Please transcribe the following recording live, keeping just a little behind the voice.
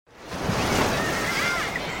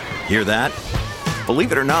Hear that?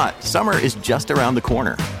 Believe it or not, summer is just around the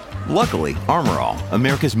corner. Luckily, Armor All,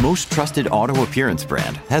 America's most trusted auto appearance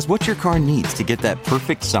brand, has what your car needs to get that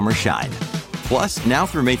perfect summer shine. Plus, now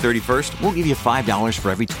through May 31st, we'll give you $5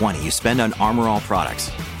 for every $20 you spend on Armor All products.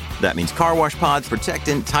 That means car wash pods,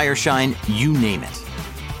 protectant, tire shine, you name it.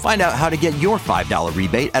 Find out how to get your $5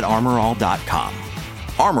 rebate at armorall.com.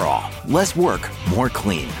 Armor All, less work, more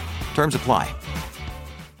clean. Terms apply.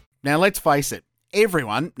 Now, let's face it,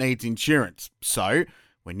 everyone needs insurance. So,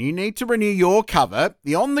 when you need to renew your cover,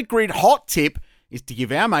 the on-the-grid hot tip is to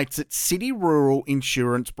give our mates at City Rural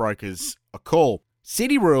Insurance Brokers a call.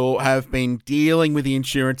 City Rural have been dealing with the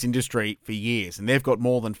insurance industry for years, and they've got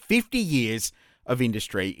more than 50 years of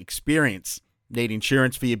industry experience. Need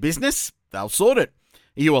insurance for your business? They'll sort it.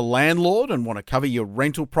 Are you a landlord and want to cover your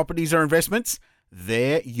rental properties or investments?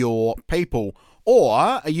 They're your people. Or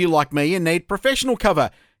are you like me and need professional cover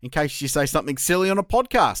in case you say something silly on a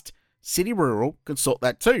podcast? City Rural can sort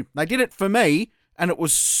that too. They did it for me, and it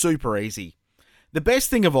was super easy. The best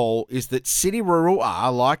thing of all is that City Rural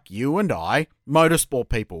are, like you and I, motorsport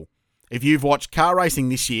people. If you've watched car racing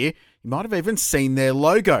this year, you might have even seen their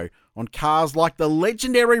logo on cars like the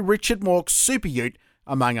legendary Richard Mork's Super Ute,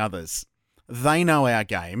 among others. They know our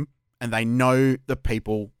game, and they know the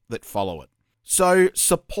people that follow it. So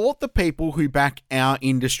support the people who back our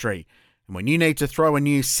industry. And when you need to throw a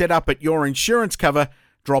new setup at your insurance cover,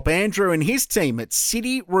 drop Andrew and his team at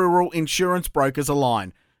City Rural Insurance Brokers a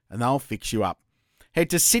line, and they'll fix you up.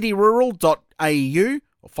 Head to cityrural.au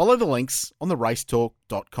or follow the links on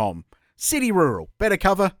theracetalk.com. City Rural, better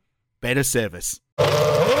cover, better service.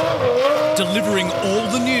 Delivering all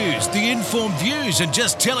the news, the informed views, and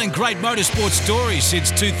just telling great motorsport stories since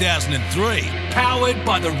 2003. Powered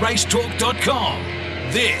by theracetalk.com.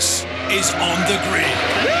 This is On the Grid.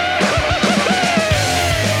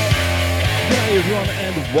 Hey everyone,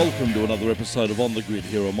 and welcome to another episode of On the Grid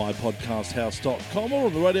here on mypodcasthouse.com or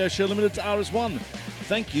on the radio show Limited's RS1.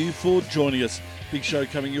 Thank you for joining us. Big show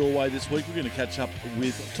coming your way this week. We're going to catch up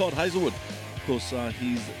with Todd Hazelwood. Of course,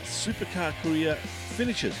 his supercar career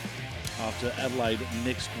finishes after Adelaide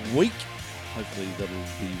next week. Hopefully that'll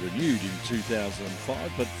be renewed in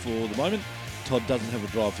 2005, but for the moment, Todd doesn't have a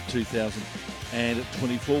drive for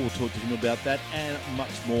 2024. We'll talk to him about that and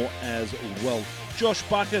much more as well. Josh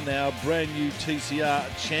Buchan, our brand new TCR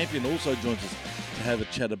champion, also joins us to have a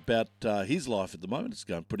chat about his life at the moment. It's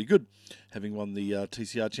going pretty good, having won the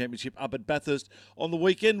TCR championship up at Bathurst on the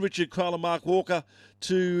weekend. Richard Crowell and Mark Walker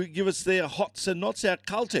to give us their hots and nots, our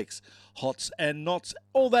Caltex hots and nots,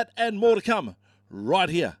 all that and more to come right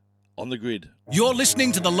here on the Grid. You're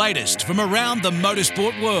listening to the latest from around the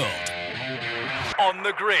motorsport world. On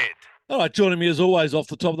the Grid. All right, joining me as always off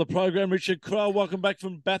the top of the program, Richard Crowell. Welcome back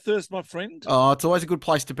from Bathurst, my friend. Oh, it's always a good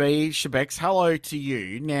place to be, Shebex. Hello to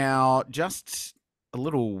you. Now, just a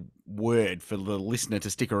little word for the listener to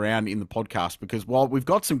stick around in the podcast, because while we've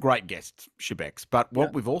got some great guests, Shebex, but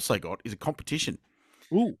what we've also got is a competition.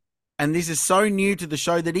 Ooh. And this is so new to the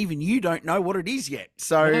show that even you don't know what it is yet.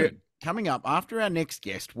 So coming up after our next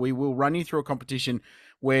guest, we will run you through a competition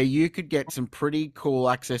where you could get some pretty cool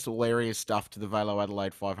access all areas stuff to the Velo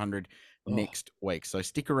Adelaide 500 next week. So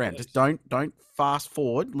stick around. Just don't fast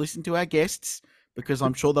forward. Listen to our guests, because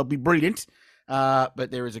I'm sure they'll be brilliant.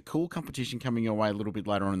 But there is a cool competition coming your way a little bit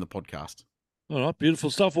later on in the podcast. All right,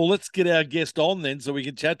 beautiful stuff. Well, let's get our guest on then so we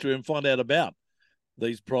can chat to him and find out about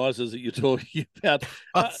these prizes that you're talking about.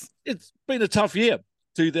 It's been a tough year,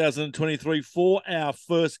 2023, for our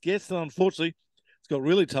first guest, and unfortunately, it's got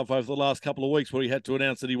really tough over the last couple of weeks where he had to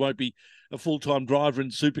announce that he won't be a full-time driver in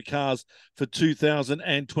supercars for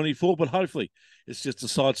 2024, but hopefully it's just a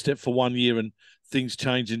sidestep for 1 year and things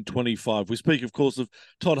change in 25. We speak, of course, of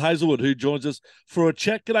Todd Hazelwood, who joins us for a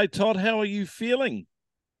chat. G'day, Todd. How are you feeling?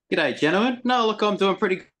 G'day, gentlemen. No, look, I'm doing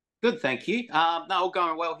pretty good, thank you. All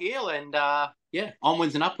going well here, and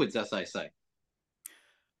onwards and upwards, as they say.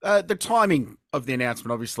 The timing of the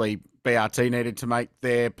announcement, obviously, BRT needed to make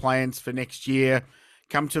their plans for next year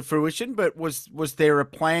come to fruition, but was there a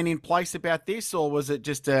plan in place about this, or was it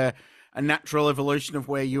just a natural evolution of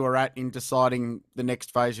where you were at in deciding the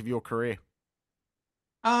next phase of your career?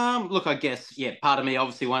 Look, I guess, part of me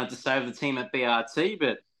obviously wanted to stay with the team at BRT,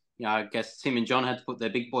 but, I guess Tim and John had to put their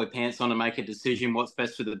big boy pants on to make a decision what's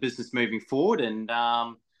best for the business moving forward. And,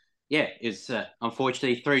 it's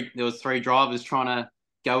unfortunately there was three drivers trying to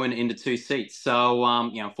go into two seats. So,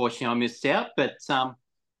 unfortunately I missed out, but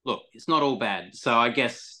look, it's not all bad. So I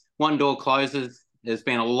guess one door closes. There's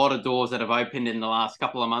been a lot of doors that have opened in the last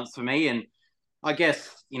couple of months for me. And I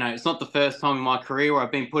guess, it's not the first time in my career where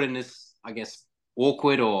I've been put in this, I guess,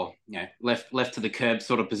 awkward or, left to the curb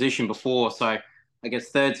sort of position before. So I guess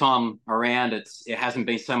third time around, it hasn't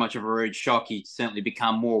been so much of a rude shock. You certainly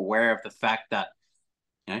become more aware of the fact that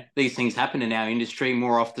these things happen in our industry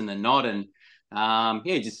more often than not, and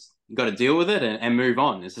just you got to deal with it and move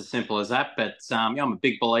on. It's as simple as that. But I'm a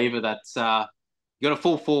big believer that you got to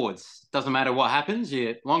fall forwards. Doesn't matter what happens,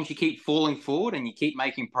 as long as you keep falling forward and you keep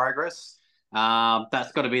making progress,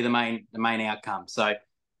 that's got to be the main outcome. So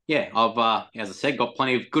yeah, I've as I said, got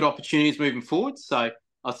plenty of good opportunities moving forward. So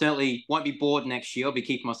I certainly won't be bored next year. I'll be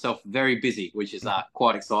keeping myself very busy, which is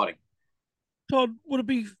quite exciting. Todd, would it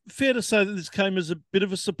be fair to say that this came as a bit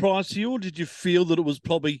of a surprise to you, or did you feel that it was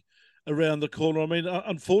probably around the corner? I mean,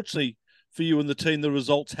 unfortunately for you and the team, the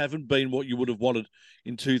results haven't been what you would have wanted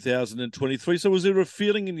in 2023. So was there a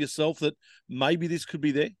feeling in yourself that maybe this could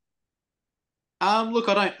be there? Look,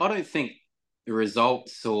 I don't think the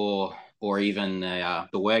results or even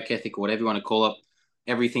the work ethic or whatever you want to call it,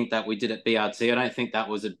 everything that we did at BRT, I don't think that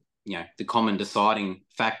was the common deciding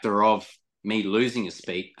factor of me losing a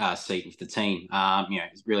seat with the team.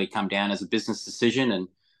 It's really come down as a business decision,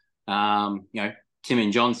 and Tim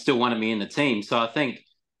and John still wanted me in the team. So I think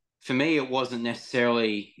for me, it wasn't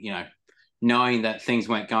necessarily knowing that things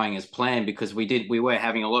weren't going as planned, because we were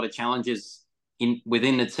having a lot of challenges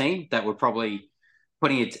within the team that were probably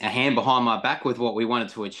putting a hand behind my back with what we wanted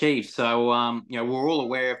to achieve. So we're all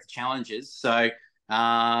aware of the challenges. So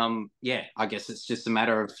I guess it's just a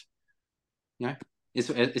matter of it's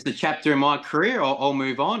a chapter in my career. I'll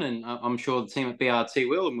move on, and I'm sure the team at BRT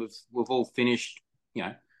will, and we've all finished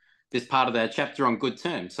this part of their chapter on good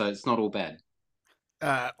terms. So it's not all bad.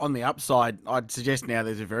 On the upside, I'd suggest now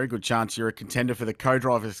there's a very good chance you're a contender for the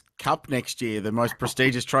Co-Drivers Cup next year, the most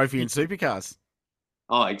prestigious trophy in supercars.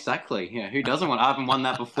 Oh, exactly. Yeah, who doesn't want? I haven't won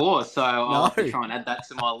that before, so I'll have to try and add that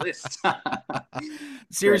to my list.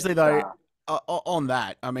 Seriously, though, on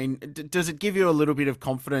that, I mean, does it give you a little bit of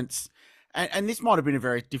confidence? And this might have been a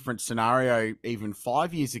very different scenario even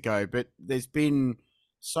 5 years ago, but there's been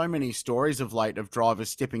so many stories of late of drivers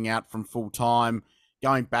stepping out from full-time,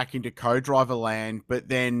 going back into co-driver land, but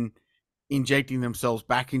then injecting themselves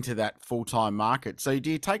back into that full-time market. So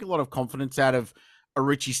do you take a lot of confidence out of a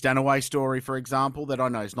Richie Stanaway story, for example, that I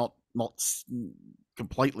know is not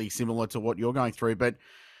completely similar to what you're going through, but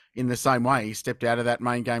in the same way, he stepped out of that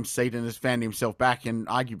main game seat and has found himself back and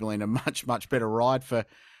arguably in a much, much better ride for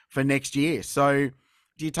next year. So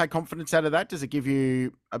do you take confidence out of that? Does it give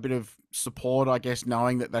you a bit of support, I guess,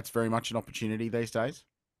 knowing that that's very much an opportunity these days?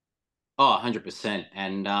 Oh, 100%.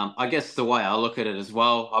 And I guess the way I look at it as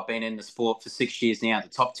well, I've been in the sport for 6 years now, at the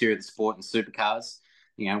top tier of the sport in supercars.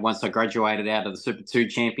 Once I graduated out of the Super 2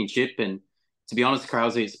 Championship, and to be honest,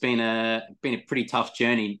 Krause, it's been a pretty tough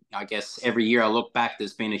journey. I guess every year I look back,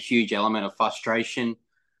 there's been a huge element of frustration.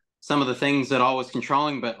 Some of the things that I was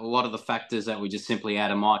controlling, but a lot of the factors that were just simply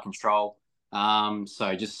out of my control.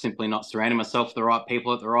 So just simply not surrounding myself with the right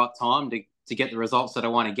people at the right time to get the results that I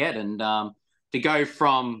want to get. And to go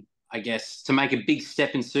from, I guess, to make a big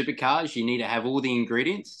step in supercars, you need to have all the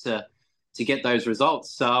ingredients to get those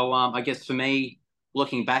results. So I guess for me,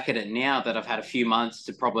 looking back at it now that I've had a few months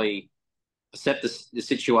to probably accept the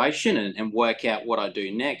situation and work out what I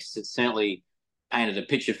do next, it's certainly painted a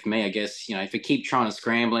picture for me, I guess. If I keep trying to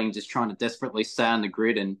scrambling, just trying to desperately stay on the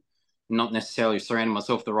grid and not necessarily surrounding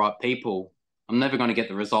myself with the right people, I'm never going to get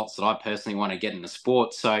the results that I personally want to get in the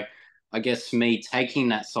sport. So I guess for me, taking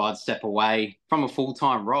that side step away from a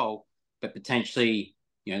full-time role, but potentially,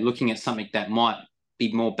 looking at something that might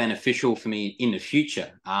be more beneficial for me in the future.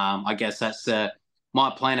 I guess that's my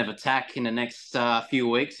plan of attack in the next few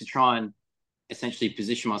weeks, to try and essentially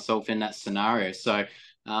position myself in that scenario. So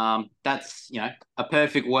that's, a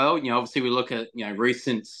perfect world. Obviously we look at,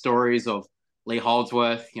 recent stories of Lee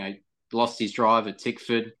Holdsworth, lost his drive at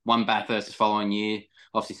Tickford, won Bathurst the following year.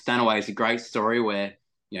 Obviously Stanaway is a great story where,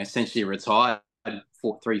 essentially retired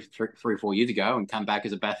 3 or 4 years ago and come back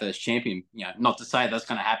as a Bathurst champion. Not to say that's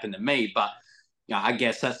going to happen to me, but I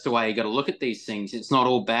guess that's the way you got to look at these things. It's not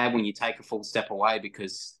all bad when you take a full step away,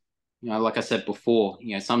 because, like I said before,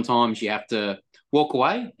 sometimes you have to walk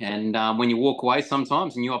away. And when you walk away,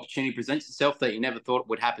 sometimes a new opportunity presents itself that you never thought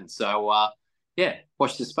would happen. So,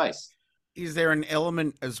 watch this space. Is there an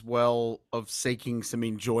element as well of seeking some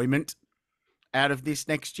enjoyment out of this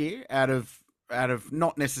next year, out of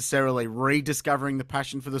not necessarily rediscovering the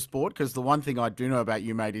passion for the sport? Because the one thing I do know about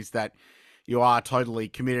you, mate, is that you are totally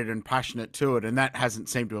committed and passionate to it, and that hasn't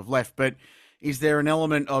seemed to have left. But is there an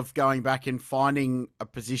element of going back and finding a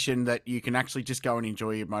position that you can actually just go and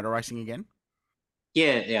enjoy your motor racing again?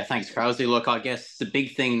 Yeah. Thanks, Krause. Look, I guess the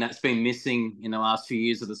big thing that's been missing in the last few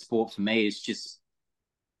years of the sport for me is just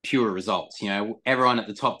pure results. Everyone at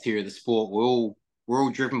the top tier of the sport, we're we're all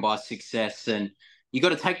driven by success, and you got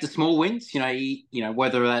to take the small wins.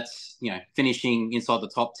 Whether that's finishing inside the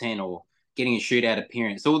top 10 or getting a shootout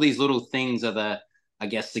appearance. All these little things are the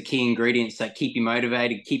key ingredients that keep you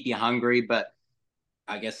motivated, keep you hungry. But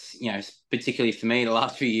I guess, particularly for me, the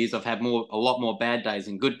last few years, I've had a lot more bad days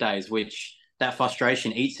than good days, which that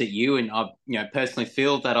frustration eats at you. And I, personally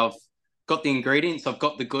feel that I've got the ingredients, I've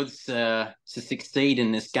got the goods to succeed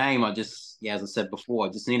in this game. I just, as I said before, I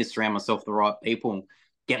just need to surround myself with the right people and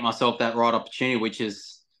get myself that right opportunity, which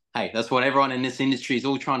is, hey, that's what everyone in this industry is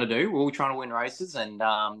all trying to do. We're all trying to win races, and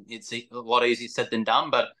it's a lot easier said than done,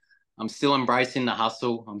 but I'm still embracing the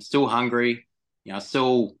hustle. I'm still hungry.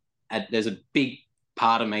 There's a big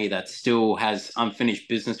part of me that still has unfinished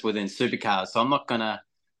business within supercars. So I'm not going to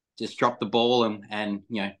just drop the ball and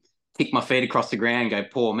kick my feet across the ground and go,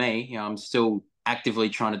 poor me. I'm still actively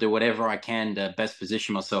trying to do whatever I can to best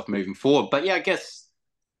position myself moving forward. But I guess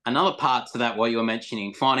another part to that, what you were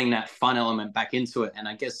mentioning, finding that fun element back into it. And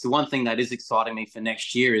I guess the one thing that is exciting me for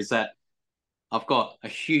next year is that I've got a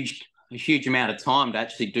huge amount of time to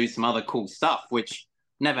actually do some other cool stuff, which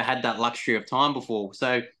never had that luxury of time before.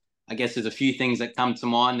 So I guess there's a few things that come to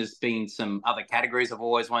mind. There's been some other categories I've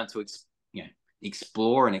always wanted to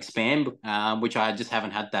explore and expand, which I just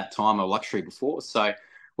haven't had that time or luxury before. So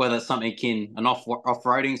whether it's something in an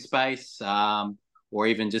off-roading space, or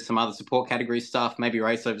even just some other support category stuff, maybe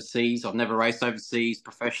race overseas. I've never raced overseas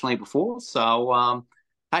professionally before. So,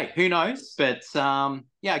 hey, who knows? But I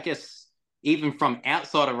guess even from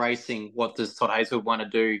outside of racing, what does Todd Hazelwood want to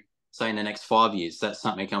do, say, in the next 5 years? That's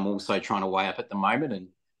something I'm also trying to weigh up at the moment and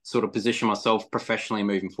sort of position myself professionally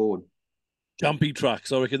moving forward. Jumpy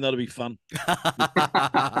trucks, I reckon that'll be fun.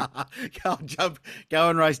 Go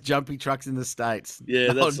and race jumpy trucks in the States.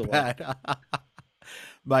 Yeah, that's not bad.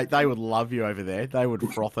 Mate, they would love you over there. They would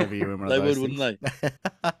froth over you in one of those things. Wouldn't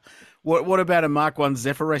they? What about a Mark 1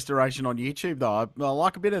 Zephyr restoration on YouTube, though? I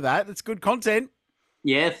like a bit of that. It's good content.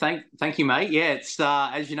 Yeah, thank you, mate. Yeah, it's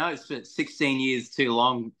as you know, it's 16 years too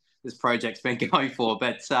long this project's been going for.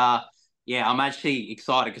 But I'm actually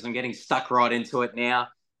excited because I'm getting stuck right into it now.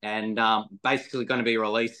 And basically going to be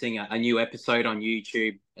releasing a new episode on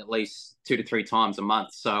YouTube at least 2 to 3 times a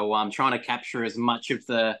month. So I'm trying to capture as much of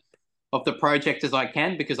the project as I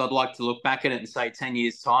can, because I'd like to look back at it and say 10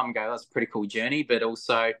 years time and go, that's a pretty cool journey. But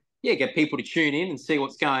also, get people to tune in and see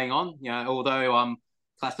what's going on. Although I'm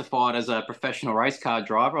classified as a professional race car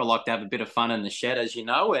driver, I like to have a bit of fun in the shed, as you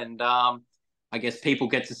know. And I guess people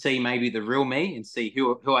get to see maybe the real me and see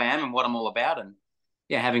who I am and what I'm all about. And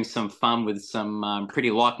having some fun with some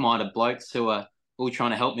pretty like-minded blokes who are all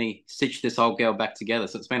trying to help me stitch this old girl back together.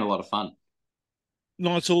 So it's been a lot of fun.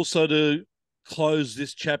 Nice also to close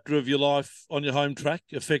this chapter of your life on your home track,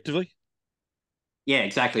 effectively. Yeah,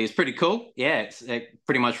 exactly. It's pretty cool. Yeah, it's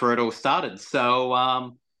pretty much where it all started.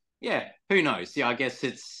 So, who knows? I guess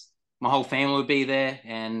it's my whole family will be there,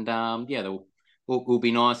 and will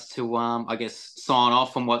be nice to, I guess, sign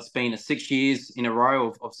off on what's been 6 years in a row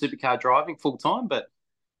of supercar driving full time. But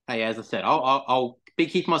hey, as I said, I'll be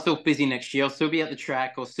keeping myself busy next year. I'll still be at the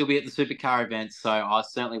track. I'll still be at the supercar events. So I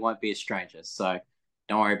certainly won't be a stranger. So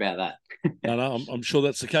don't worry about that. No, I'm sure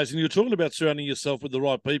that's the case. And you're talking about surrounding yourself with the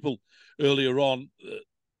right people earlier on.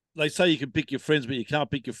 They say you can pick your friends, but you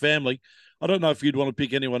can't pick your family. I don't know if you'd want to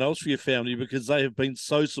pick anyone else for your family, because they have been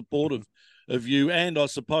so supportive of you, and I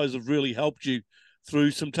suppose have really helped you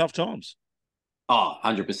through some tough times. Oh,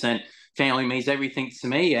 100%. Family means everything to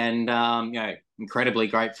me, and incredibly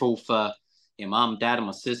grateful for your mum, dad, and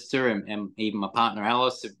my sister, and even my partner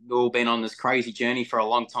Alice. We've all been on this crazy journey for a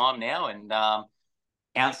long time now, and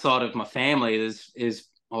outside of my family,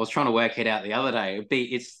 I was trying to work it out the other day.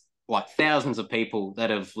 It's like thousands of people that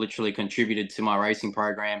have literally contributed to my racing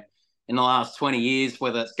program in the last 20 years,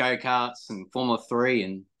 whether it's go-karts and Formula 3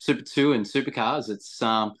 and Super 2 and supercars. It's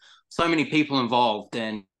so many people involved.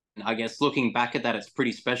 And I guess looking back at that, it's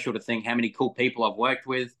pretty special to think how many cool people I've worked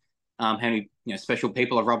with, how many special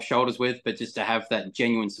people I've rubbed shoulders with, but just to have that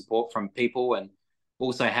genuine support from people and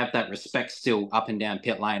also have that respect still up and down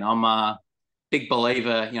pit lane. I'm a big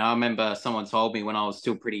believer. I remember someone told me when I was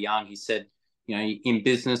still pretty young, he said, in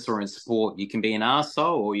business or in sport, you can be an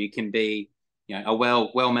arsehole or you can be a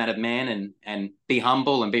well-mannered man and be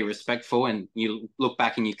humble and be respectful, and you look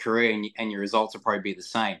back in your career and your results will probably be the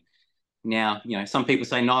same. Now, some people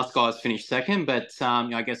say nice guys finish second, but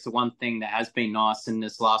I guess the one thing that has been nice in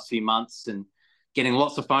this last few months and getting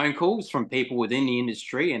lots of phone calls from people within the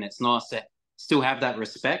industry, and it's nice to still have that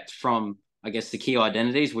respect from, I guess, the key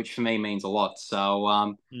identities, which for me means a lot.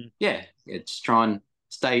 So, just try and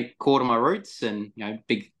stay core to my roots, and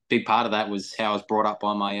big part of that was how I was brought up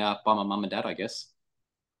by my mum and dad, I guess.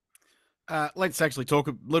 Let's actually talk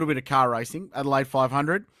a little bit of car racing. Adelaide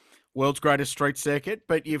 500, world's greatest street circuit,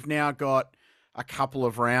 but you've now got a couple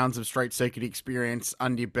of rounds of street circuit experience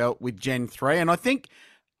under your belt with Gen 3. And I think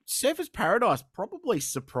Surfers Paradise probably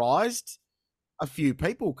surprised a few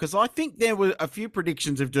people because I think there were a few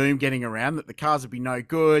predictions of doom getting around that the cars would be no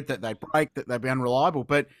good, that they break, that they'd be unreliable.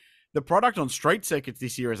 But the product on street circuits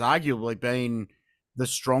this year has arguably been the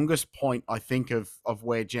strongest point, I think, of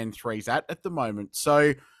where Gen 3's at the moment.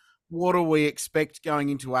 So what do we expect going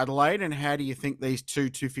into Adelaide, and how do you think these two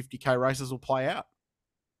 250k races will play out?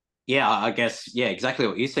 Yeah, I guess, yeah, exactly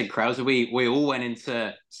what you said, Krause. We all went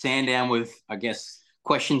into Sandown with, I guess,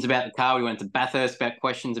 questions about the car. We went to Bathurst about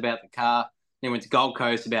questions about the car. Then went to Gold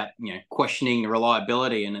Coast about, questioning the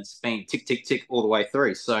reliability, and it's been tick, tick, tick all the way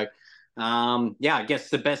through. So, yeah, I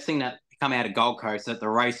guess the best thing that come out of Gold Coast that the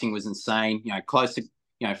racing was insane. Close to,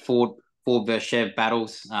 Ford versus Chev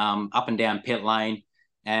battles, up and down pit lane.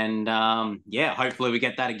 And, yeah, hopefully we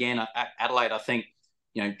get that again at Adelaide. I think,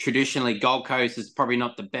 traditionally Gold Coast is probably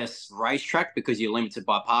not the best racetrack because you're limited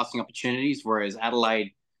by passing opportunities, whereas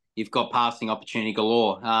Adelaide, you've got passing opportunity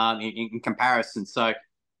galore in comparison. So,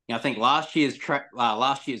 I think last year's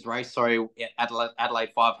race, Adelaide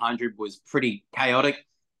 500 was pretty chaotic.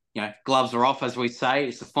 Gloves are off, as we say.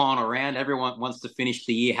 It's the final round. Everyone wants to finish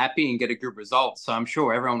the year happy and get a good result. So I'm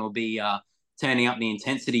sure everyone will be turning up the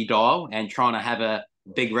intensity dial and trying to have a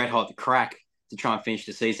big red hot crack to try and finish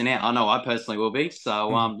the season out. I know I personally will be. So,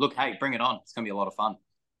 look, hey, bring it on. It's going to be a lot of fun.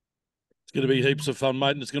 It's going to be heaps of fun,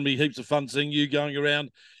 mate, and it's going to be heaps of fun seeing you going around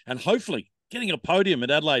and hopefully getting a podium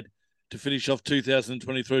at Adelaide to finish off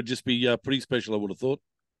 2023 would just be pretty special, I would have thought.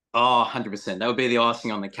 Oh, 100%. That would be the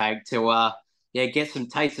icing on the cake to,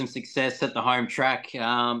 taste some success at the home track.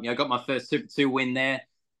 I got my first Super 2 win there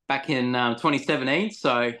back in 2017.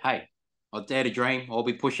 So, hey, I dare to dream. I'll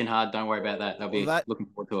be pushing hard. Don't worry about that. Looking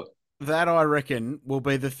forward to it. That, I reckon, will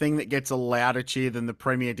be the thing that gets a louder cheer than the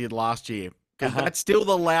Premier did last year. Because that's still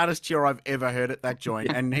the loudest cheer I've ever heard at that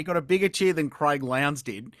joint. And he got a bigger cheer than Craig Lowndes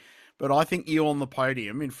did. But I think you on the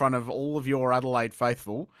podium in front of all of your Adelaide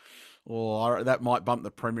faithful, that might bump the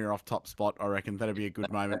Premier off top spot. I reckon that'd be a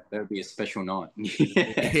good moment. That would be a special night.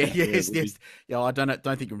 Yes. Yeah, I don't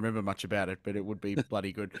think you remember much about it, but it would be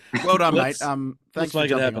bloody good. Well done, mate. Thanks for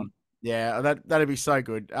jumping on. Yeah, that'd be so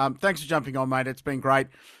good. Thanks for jumping on, mate. It's been great.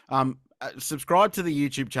 Subscribe to the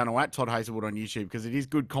YouTube channel at Todd Hazelwood on YouTube because it is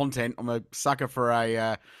good content. I'm a sucker for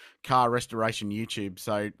a car restoration YouTube,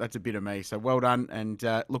 so that's a bit of me. So well done, and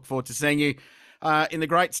look forward to seeing you in the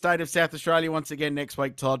great state of South Australia once again next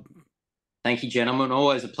week, Todd. Thank you, gentlemen.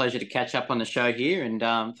 Always a pleasure to catch up on the show here, and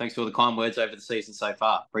thanks for all the kind words over the season so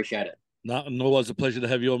far. Appreciate it. No, and always a pleasure to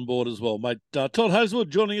have you on board as well, mate. Todd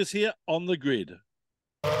Hazelwood joining us here on the grid.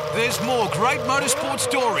 There's more great motorsport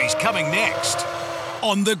stories coming next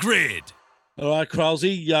on the grid. All right, Krause,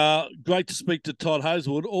 great to speak to Todd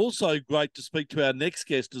Hazelwood. Also great to speak to our next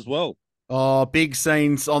guest as well. Oh, big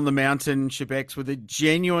scenes on the mountain, Shebex, with a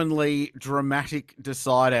genuinely dramatic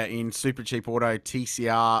decider in Super Cheap Auto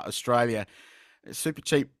TCR Australia. Super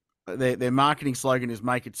Cheap, their marketing slogan is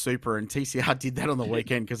Make It Super, and TCR did that on the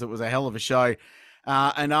weekend because it was a hell of a show.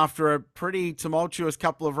 And after a pretty tumultuous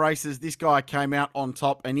couple of races, this guy came out on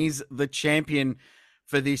top and is the champion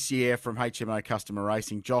for this year from HMO Customer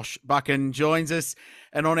Racing. Josh Buchan joins us,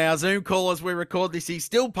 and on our Zoom call as we record this, he's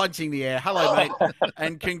still punching the air. Hello, mate,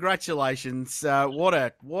 and congratulations. What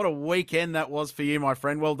a weekend that was for you, my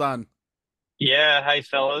friend. Well done. Yeah, hey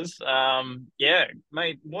fellas. Yeah,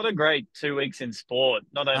 mate, what a great 2 weeks in sport,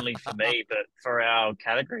 not only for me, but for our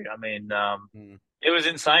category. I mean, it was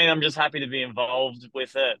insane. I'm just happy to be involved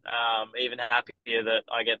with it. Even happier that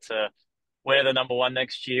I get to wear the number one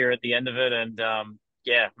next year at the end of it. And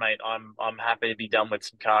yeah, mate, I'm happy to be done with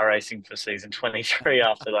some car racing for season 23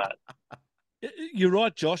 after that. You're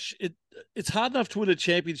right, Josh. It's hard enough to win a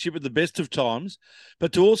championship at the best of times,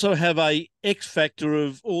 but to also have a X factor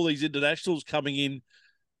of all these internationals coming in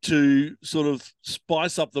to sort of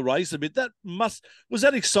spice up the race a bit. Was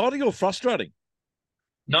that exciting or frustrating?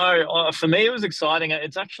 No, for me it was exciting.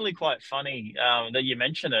 It's actually quite funny that you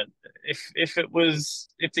mention it. If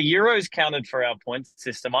the Euros counted for our points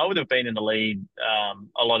system, I would have been in the lead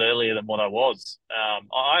a lot earlier than what I was.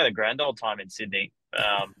 I had a grand old time in Sydney,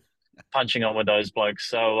 punching on with those blokes.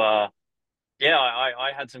 So yeah,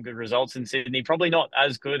 I had some good results in Sydney. Probably not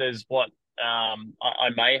as good as what I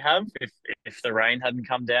may have if the rain hadn't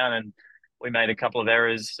come down and we made a couple of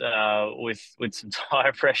errors with some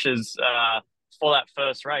tyre pressures for that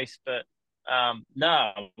first race. But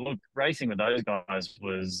no, look, racing with those guys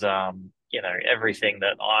was everything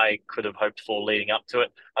that I could have hoped for leading up to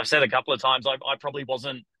it. I've said a couple of times I probably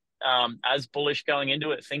wasn't as bullish going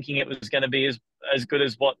into it, thinking it was going to be as good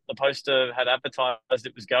as what the poster had advertised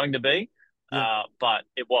it was going to be. Yeah. But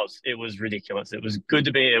it was ridiculous. It was good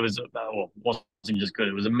to be. It was wasn't just good.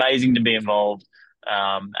 It was amazing to be involved.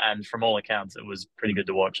 And from all accounts, it was pretty good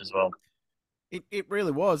to watch as well. It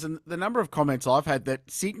really was. And the number of comments I've had that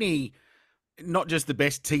Sydney, not just the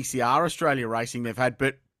best TCR Australia racing they've had,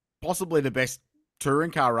 but possibly the best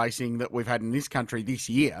touring car racing that we've had in this country this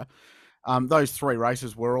year. Those 3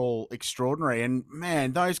 races were all extraordinary. And,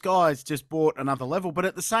 man, those guys just brought another level. But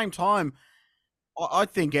at the same time, I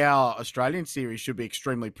think our Australian series should be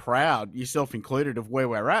extremely proud, yourself included, of where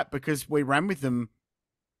we're at, because we ran with them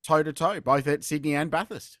toe-to-toe, both at Sydney and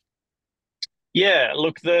Bathurst. Yeah,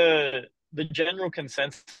 look, the general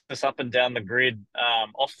consensus up and down the grid,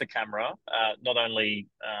 off the camera, not only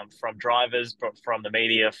from drivers, but from the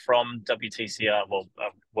media, from WTCR,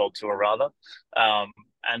 World Tour rather,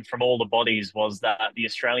 and from all the bodies, was that the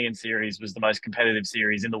Australian series was the most competitive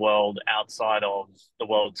series in the world outside of the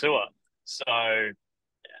World Tour. So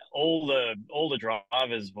all the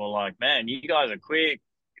drivers were like, "Man, you guys are quick.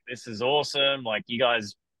 This is awesome. Like, you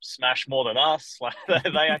guys smash more than us." Like,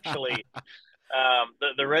 they actually.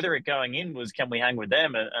 The rhetoric going in was, can we hang with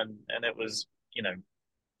them? And it was, a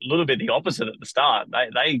little bit the opposite at the start.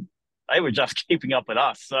 They were just keeping up with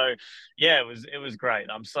us. So yeah, it was great.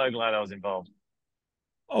 I'm so glad I was involved.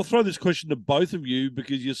 I'll throw this question to both of you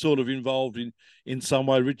because you're sort of involved in some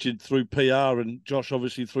way, Richard through PR and Josh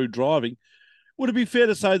obviously through driving. Would it be fair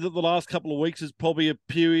to say that the last couple of weeks is probably a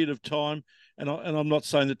period of time, and I'm not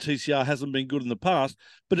saying that TCR hasn't been good in the past,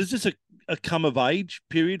 but is this a come of age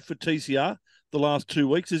period for TCR? The last 2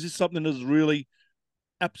 weeks? Is this something that's really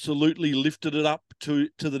absolutely lifted it up to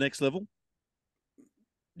the next level?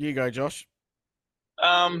 You go, Josh.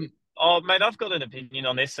 Oh, mate, I've got an opinion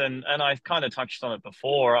on this, and I've kind of touched on it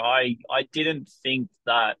before. I didn't think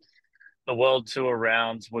that the World Tour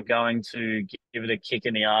rounds were going to give it a kick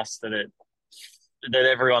in the ass that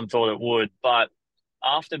everyone thought it would. But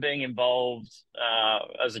after being involved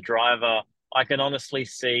as a driver, I can honestly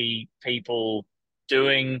see people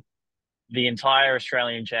doing the entire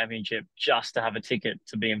Australian Championship just to have a ticket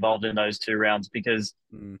to be involved in those 2 rounds, because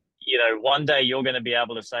one day you're going to be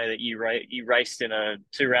able to say that you raced in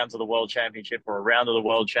 2 rounds of the World Championship or a round of the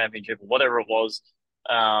World Championship or whatever it was,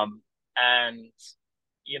 and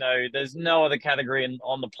there's no other category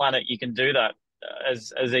on the planet you can do that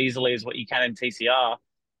as easily as what you can in TCR.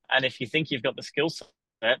 And if you think you've got the skill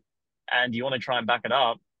set and you want to try and back it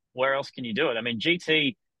up, where else can you do it? I mean,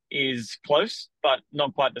 GT is close, but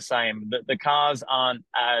not quite the same. The cars aren't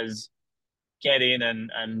as get in,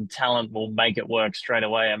 and talent will make it work straight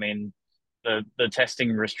away. I mean, the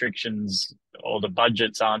testing restrictions or the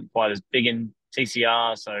budgets aren't quite as big in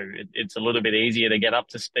TCR, so it's a little bit easier to get up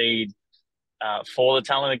to speed for the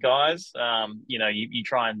talented guys. You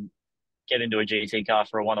try and get into a GT car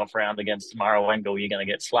for a one-off round against Mara Wengel, you're going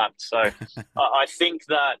to get slapped. So I think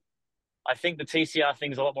the TCR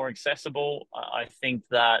thing's a lot more accessible. I think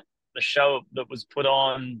that the show that was put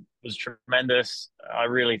on was tremendous. I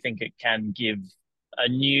really think it can give a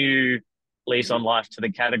new lease on life to the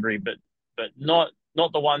category, but not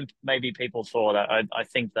the one maybe people thought. I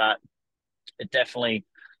think that it definitely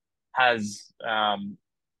has.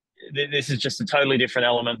 This is just a totally different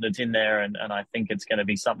element that's in there, and I think it's going to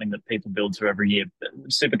be something that people build to every year.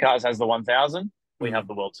 Supercars has the 1000. We have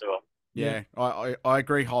the World Tour. Yeah, I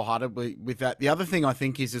agree wholeheartedly with that. The other thing I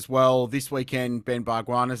think is as well, this weekend, Ben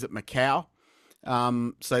Barguana's at Macau.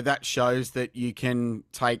 So that shows that you can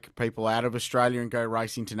take people out of Australia and go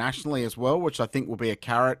race internationally as well, which I think will be a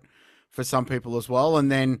carrot for some people as well.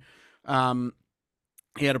 And then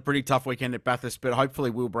he had a pretty tough weekend at Bathurst, but hopefully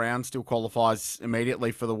Will Brown still qualifies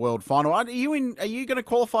immediately for the world final. Are you going to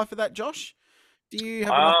qualify for that, Josh? Do you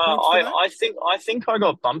have enough points for that? I think I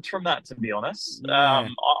got bumped from that, to be honest. Yeah.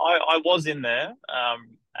 I was in there,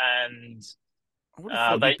 and I would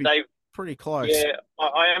have thought they pretty close. Yeah,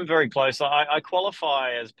 I am very close. I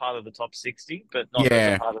qualify as part of the top 60, but not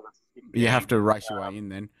as a part of the 50. You have to race your way in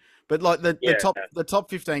then. But like the top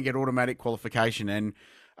 15 get automatic qualification, and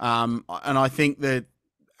I think that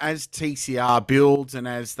as TCR builds and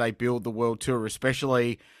as they build the World Tour,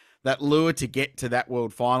 especially, that lure to get to that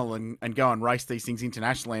world final and go and race these things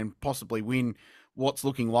internationally and possibly win what's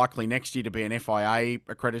looking likely next year to be an FIA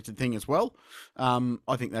accredited thing as well.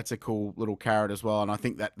 I think that's a cool little carrot as well. And I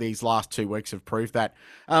think that these last 2 weeks have proved that.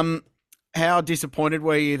 How disappointed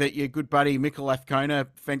were you that your good buddy Mikkel Athkona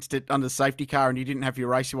fenced it under the safety car and you didn't have your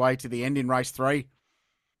race away to the end in race 3?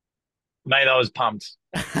 Mate, I was pumped.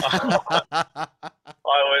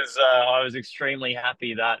 I was extremely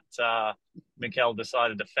happy that Mikel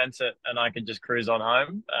decided to fence it and I could just cruise on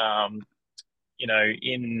home.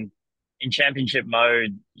 In championship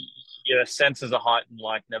mode, your senses are heightened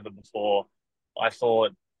like never before. I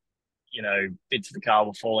thought, bits of the car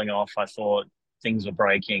were falling off. I thought things were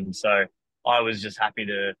breaking. So I was just happy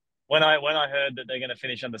to when I heard that they're going to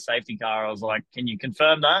finish on the safety car, I was like, can you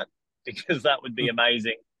confirm that? Because that would be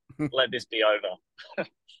amazing. Let this be over.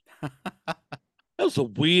 That was the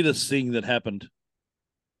weirdest thing that happened.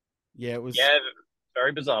 Yeah, it was. Yeah,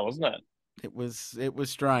 very bizarre, wasn't it? It was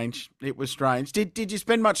strange. It was strange. Did you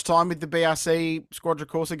spend much time with the BRC Squadra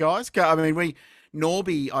Corsa guys? I mean,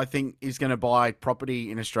 Norby, I think, is going to buy property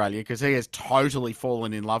in Australia because he has totally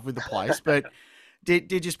fallen in love with the place. But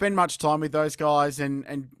did you spend much time with those guys?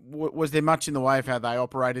 And was there much in the way of how they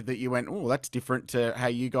operated that you went, oh, that's different to how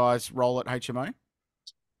you guys roll at HMO?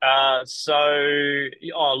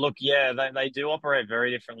 Look, yeah, they do operate very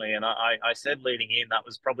differently. And I said leading in, that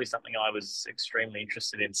was probably something I was extremely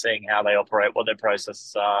interested in seeing how they operate, what their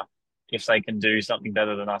processes are, if they can do something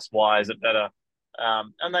better than us, why is it better?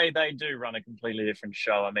 And they do run a completely different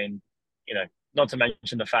show. I mean, not to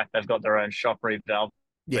mention the fact they've got their own shock revalve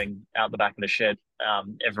out the back of the shed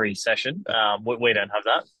every session. We don't have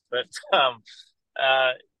that, but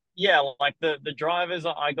like the drivers,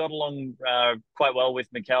 I got along quite well with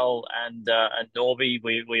Mikel and Norby.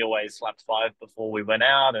 We always slapped five before we went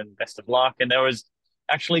out, and best of luck. And there was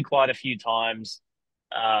actually quite a few times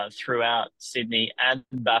throughout Sydney and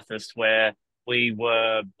Bathurst where we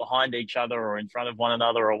were behind each other or in front of one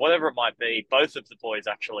another or whatever it might be. Both of the boys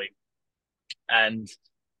actually, and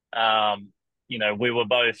we were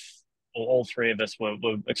both, or all three of us were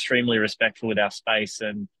extremely respectful with our space,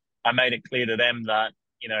 and I made it clear to them that,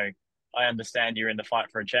 I understand you're in the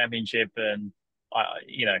fight for a championship, and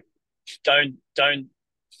don't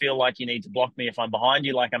feel like you need to block me if I'm behind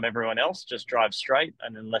you like I'm everyone else. Just drive straight,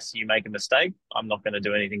 and unless you make a mistake, I'm not going to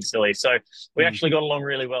do anything silly. So we actually got along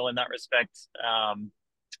really well in that respect.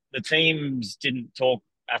 The teams didn't talk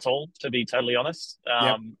at all, to be totally honest.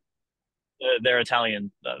 They're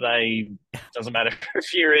Italian. Doesn't matter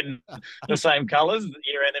if you're in the same colours,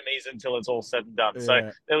 you're enemies until it's all said and done. Yeah.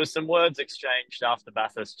 So there was some words exchanged after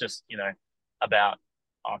Bathurst, just about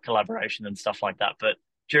our collaboration and stuff like that. But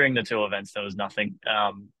during the two events, there was nothing.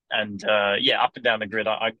 Up and down the grid,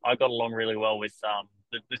 I got along really well with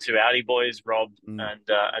the two Audi boys, Rob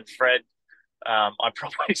and Fred. I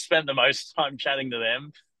probably spent the most time chatting to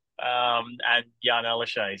them, and Jan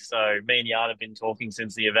Elishay. So me and Jan have been talking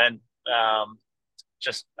since the event.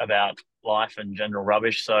 Just about life and general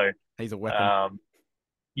rubbish. So he's a weapon.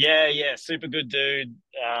 Super good dude.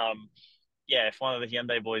 If one of the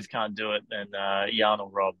Hyundai boys can't do it, then Jan or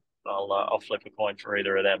Rob, I'll flip a coin for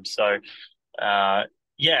either of them. So and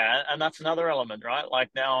that's another element, right? Like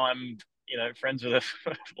now I'm friends with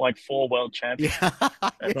like 4 world champions.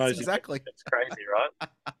 Yes, exactly. It's crazy,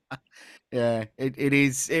 right? Yeah, it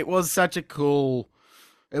is. It was such a cool.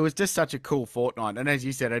 It was just such a cool fortnight, and as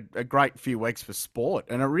you said, a great few weeks for sport,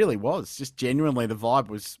 and it really was. Just genuinely, the vibe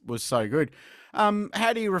was so good.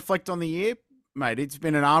 How do you reflect on the year, mate? It's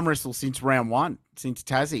been an arm wrestle since round 1, since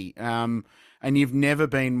Tassie, and you've never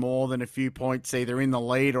been more than a few points either in the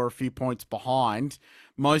lead or a few points behind.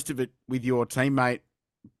 Most of it with your teammate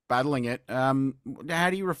battling it. How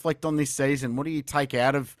do you reflect on this season? What do you take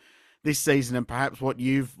out of this season, and perhaps what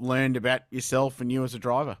you've learned about yourself and you as a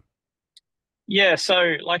driver? Yeah, so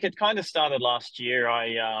it kind of started last year.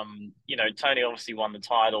 Tony obviously won the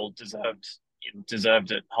title,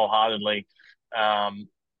 deserved it wholeheartedly.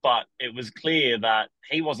 But it was clear that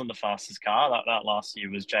he wasn't the fastest car. That last year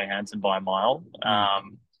was Jay Hansen by a mile.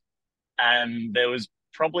 And there was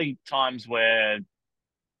probably times where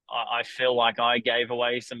I feel like I gave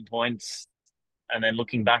away some points. And then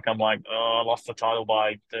looking back, I'm like, I lost the title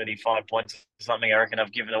by 35 points or something. I reckon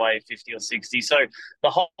I've given away 50 or 60. So the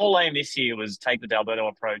whole aim this year was take the D'Alberto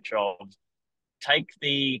approach of take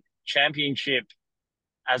the championship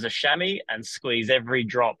as a chamois and squeeze every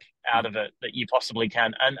drop out of it that you possibly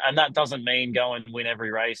can. And that doesn't mean go and win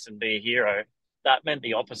every race and be a hero. That meant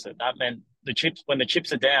the opposite. That meant when the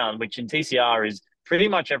chips are down, which in TCR is pretty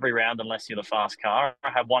much every round unless you're the fast car. I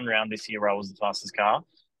had one round this year where I was the fastest car.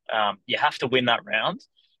 You have to win that round.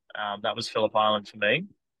 That was Phillip Island for me.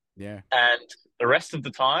 Yeah. And the rest of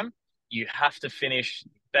the time, you have to finish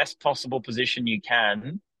best possible position you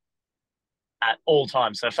can at all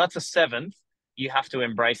times. So if that's a 7th, you have to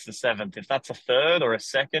embrace the 7th. If that's a 3rd or a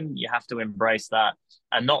 2nd, you have to embrace that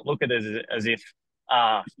and not look at it as if,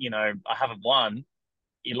 I haven't won.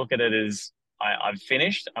 You look at it as I've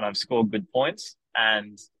finished and I've scored good points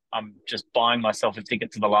and I'm just buying myself a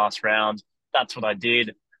ticket to the last round that's what I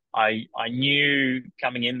did. I knew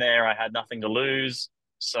coming in there I had nothing to lose,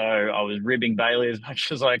 so I was ribbing Bailey as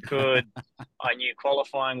much as I could. I knew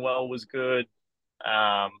qualifying well was good.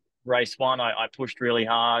 Um, Race one, I pushed really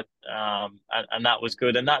hard, and that was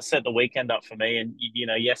good, and that set the weekend up for me. And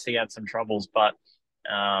yes, he had some troubles, but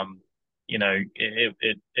um,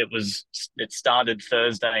 it started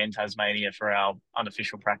Thursday in Tasmania for our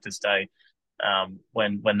unofficial practice day.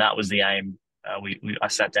 When that was the aim, I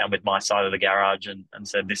sat down with my side of the garage and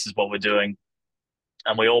said, "This is what we're doing,"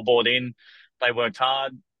 and we all bought in. They worked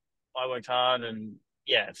hard, I worked hard, and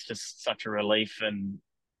yeah, it's just such a relief and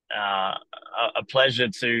a pleasure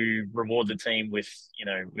to reward the team with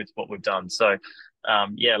what we've done. So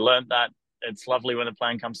learned that it's lovely when a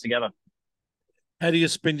plan comes together. How do you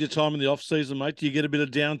spend your time in the off season, mate? Do you get a bit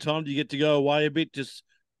of downtime? Do you get to go away a bit, just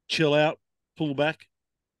chill out, pull back?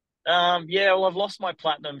 Well, I've lost my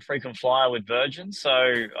platinum frequent flyer with Virgin, so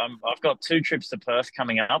I've got 2 trips to Perth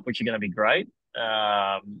coming up, which are going to be great.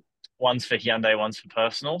 One's for Hyundai, one's for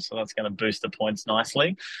personal, so that's going to boost the points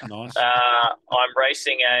nicely. Nice. I'm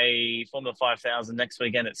racing a Formula 5000 next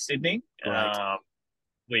weekend at Sydney,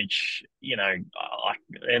 which,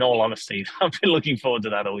 in all honesty, I've been looking forward to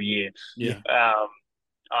that all year. Yeah.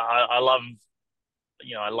 I love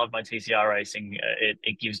my TCR racing.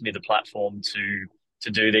 It gives me the platform to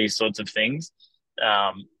do these sorts of things.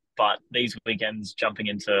 But these weekends, jumping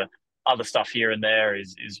into other stuff here and there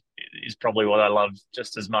is probably what I love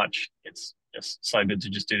just as much. It's just so good to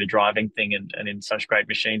just do the driving thing and in such great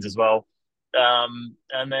machines as well.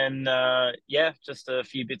 And then just a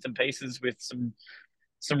few bits and pieces with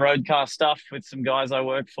some road car stuff with some guys I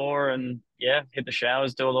work for, and hit the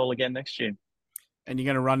showers, do it all again next year. And you're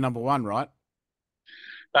going to run number 1, right?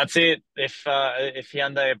 That's it. If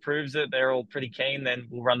Hyundai approves it, they're all pretty keen, then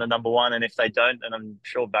we'll run the number 1. And if they don't, and I'm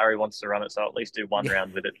sure Barry wants to run it, so I'll at least do one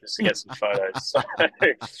round with it just to get some photos. So,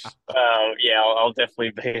 I'll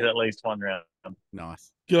definitely be at least one round.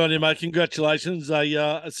 Nice. Good on you, mate. Congratulations.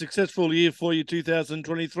 A successful year for you,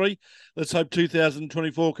 2023. Let's hope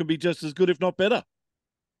 2024 can be just as good, if not better.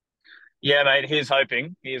 Yeah, mate. Here's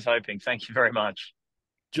hoping. Thank you very much.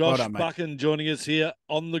 Josh Well done, Buchan joining us here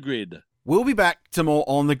on the grid. We'll be back to more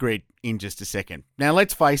On the Grid in just a second. Now,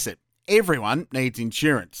 let's face it, everyone needs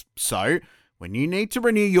insurance. So, when you need to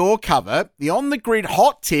renew your cover, the On the Grid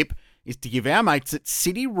hot tip is to give our mates at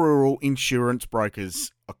City Rural Insurance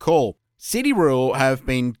Brokers a call. City Rural have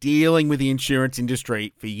been dealing with the insurance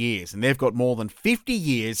industry for years, and they've got more than 50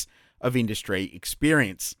 years of industry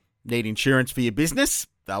experience. Need insurance for your business?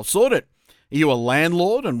 They'll sort it. Are you a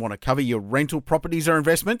landlord and want to cover your rental properties or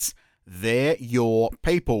investments? They're your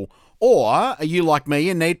people. Or are you like me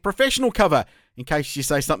and need professional cover in case you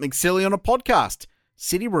say something silly on a podcast?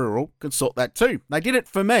 City Rural can sort that too. They did it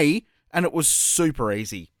for me, and it was super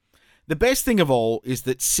easy. The best thing of all is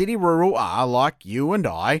that City Rural are, like you and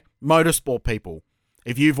I, motorsport people.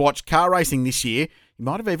 If you've watched car racing this year, you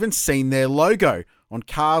might have even seen their logo on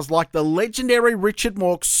cars like the legendary Richard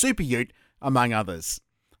Mork Super Ute, among others.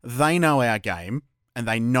 They know our game, and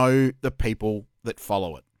they know the people that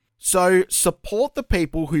follow it. So support the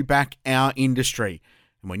people who back our industry.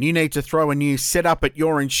 And when you need to throw a new setup at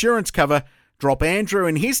your insurance cover, drop Andrew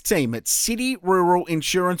and his team at City Rural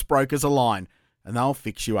Insurance Brokers a line, and they'll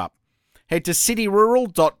fix you up. Head to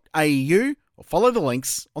cityrural.au or follow the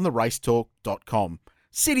links on the racetalk.com.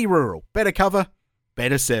 City Rural, better cover,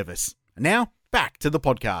 better service. And now, back to the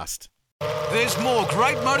podcast. There's more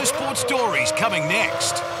great motorsport stories coming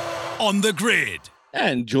next on The Grid.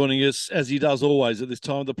 And joining us, as he does always at this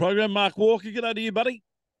time of the program, Mark Walker. G'day to you, buddy.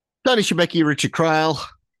 Tony Shebeki, Richard Crail.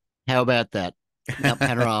 How about that? Mount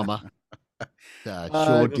Panorama.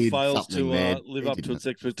 Sure did fails something to there. live up to its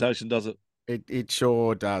expectation, does it? It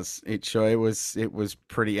sure does. It was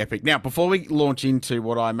pretty epic. Now, before we launch into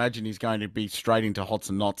what I imagine is going to be straight into hots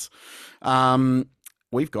and knots,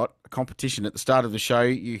 we've got a competition at the start of the show.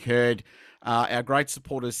 You heard our great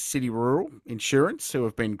supporters, City Rural Insurance, who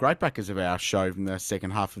have been great backers of our show in the second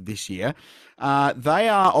half of this year. They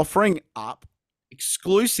are offering up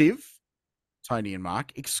exclusive, Tony and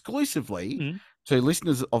Mark, exclusively to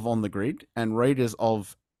listeners of On the Grid and readers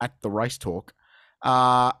of At the Race Talk,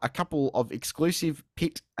 a couple of exclusive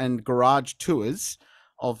pit and garage tours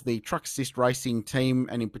of the Truck Assist Racing team,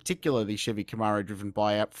 and in particular the Chevy Camaro driven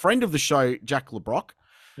by our friend of the show, Jack LeBrock,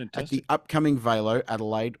 at the upcoming Velo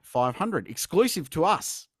Adelaide 500, exclusive to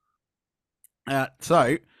us.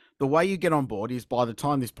 So the way you get on board is by the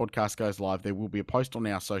time this podcast goes live, there will be a post on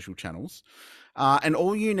our social channels. And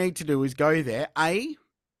all you need to do is go there, A,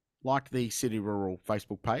 like the City Rural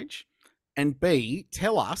Facebook page, and B,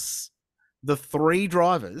 tell us the 3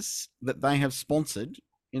 drivers that they have sponsored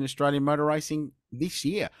in Australian motor racing this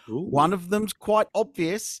year. Ooh. One of them's quite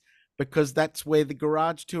obvious because that's where the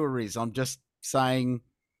Garage Tour is. I'm just saying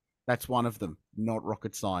that's one of them, not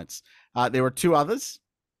rocket science. There are two others.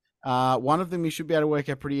 One of them you should be able to work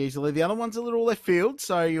out pretty easily. The other one's a little left field,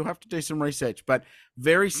 so you'll have to do some research, but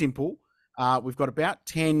very simple. We've got about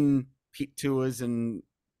 10 pit tours and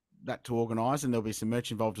that to organise, and there'll be some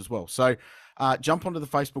merch involved as well. So jump onto the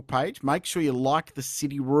Facebook page. Make sure you like the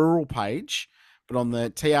City Rural page, but on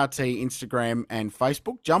the TRT Instagram and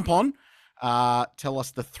Facebook, jump on. Tell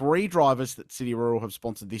us the 3 drivers that City Rural have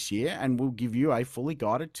sponsored this year, and we'll give you a fully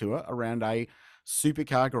guided tour around a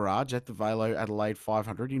supercar garage at the Velo Adelaide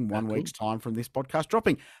 500 in 1 week's time from this podcast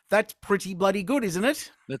dropping. That's pretty bloody good, isn't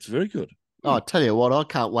it? That's very good. Oh, I'll tell you what, I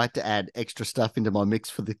can't wait to add extra stuff into my mix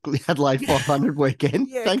for the Adelaide 500 weekend.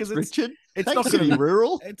 Yeah, Thanks, Richard. It's Thanks, not going to City be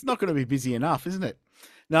Rural. It's not going to be busy enough, isn't it?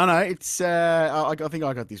 No, it's. I think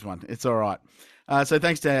I got this one. It's all right. So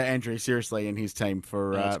thanks to Andrew, seriously, and his team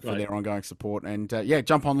for their ongoing support. And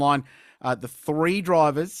jump online. The 3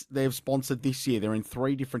 drivers they've sponsored this year, they're in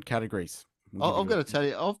 3 different categories. I've got to tell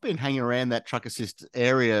you, I've been hanging around that truck assist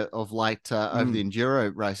area of late over the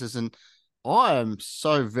enduro races, and I am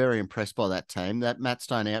so very impressed by that team, that Matt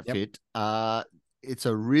Stone outfit. Yep. It's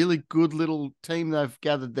a really good little team they've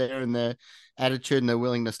gathered there, and their attitude and their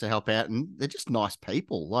willingness to help out, and they're just nice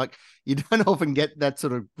people. Like, you don't often get that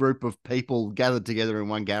sort of group of people gathered together in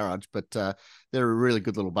one garage, but they're a really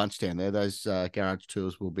good little bunch down there. Those garage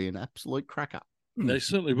tours will be an absolute cracker. They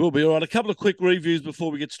certainly will be. All right, a couple of quick reviews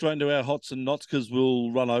before we get straight into our hots and nots, because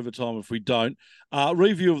we'll run overtime if we don't.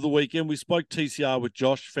 Review of the weekend, we spoke TCR with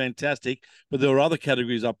Josh, fantastic, but there were other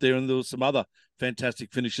categories up there, and there were some other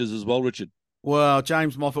fantastic finishes as well, Richard. Well,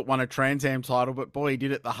 James Moffat won a Trans Am title, but boy, he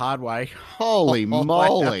did it the hard way. Holy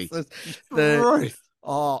moly!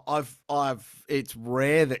 It's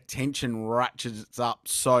rare that tension ratchets up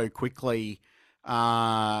so quickly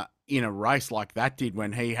in a race like that did,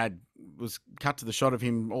 when he was cut to the shot of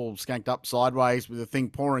him all skanked up sideways with the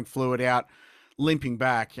thing pouring fluid out, limping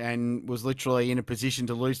back, and was literally in a position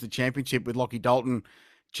to lose the championship with Lockie Dalton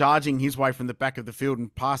charging his way from the back of the field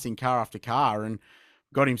and passing car after car, and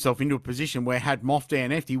got himself into a position where, had Moff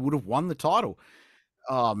DNF'd, he would have won the title.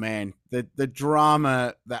 Oh man, the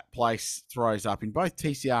drama that place throws up in both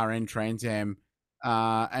TCR and Trans Am,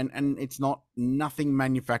 and it's nothing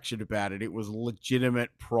manufactured about it. It was legitimate,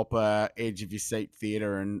 proper edge of your seat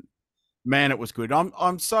theatre, and man, it was good.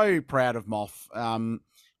 I'm so proud of Moff.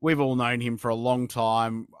 We've all known him for a long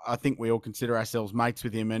time. I think we all consider ourselves mates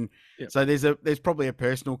with him, and so there's probably a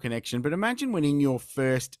personal connection. But imagine winning your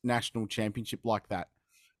first national championship like that,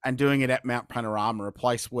 and doing it at Mount Panorama, a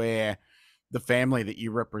place where the family that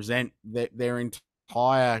you represent, their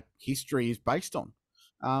entire history is based on.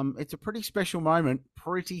 It's a pretty special moment,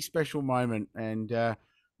 and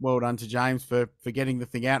well done to James for getting the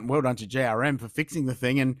thing out, and well done to JRM for fixing the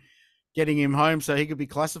thing and getting him home so he could be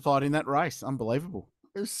classified in that race. Unbelievable.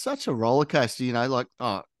 It was such a roller coaster,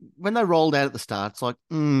 when they rolled out at the start, it's like,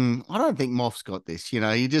 I don't think Moff's got this. You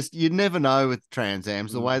never know with Trans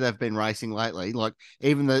Ams, the way they've been racing lately. Like,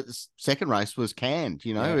 even the second race was canned,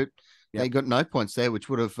 they got no points there, which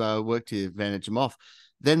would have worked to the advantage of Moff.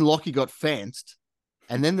 Then Lockie got fenced,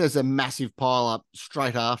 and then there's a massive pile up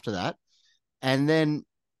straight after that. And then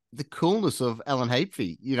the coolness of Alan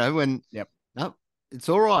Heapfey, when, no, it's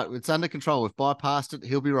all right. It's under control. We've bypassed it.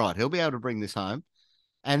 He'll be right. He'll be able to bring this home.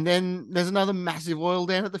 And then there's another massive oil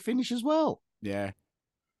down at the finish as well. Yeah.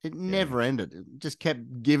 It never ended. It just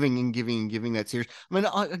kept giving and giving and giving that series. I mean,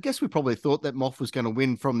 I guess we probably thought that Moff was going to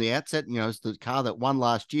win from the outset. It's the car that won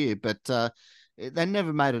last year, but they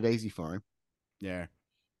never made it easy for him. Yeah.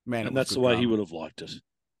 Man, and that's the way he would have liked it,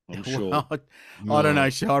 I'm sure. Well, I don't know.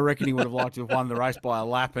 I reckon he would have liked to have won the race by a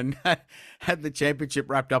lap and had the championship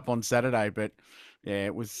wrapped up on Saturday, but yeah,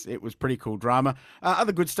 it was pretty cool drama.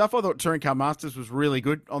 Other good stuff. I thought Touring Car Masters was really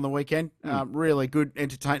good on the weekend. Really good,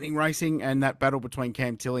 entertaining racing, and that battle between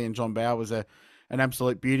Cam Tilley and John Bower was an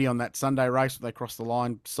absolute beauty on that Sunday race. They crossed the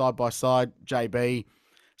line side by side. JB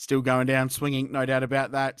still going down, swinging, no doubt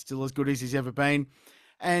about that. Still as good as he's ever been.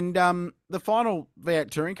 And the final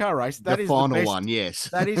V8 Touring Car race, that is the best one. Yes,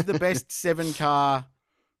 that is the best 7-car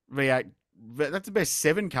V8. That's the best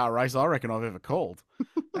 7-car race I reckon I've ever called.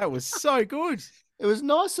 That was so good. It was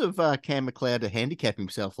nice of Cam McLeod to handicap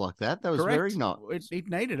himself like that. That was very nice. It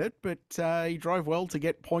needed it, but he drove well to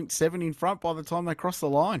get 0.7 in front by the time they crossed the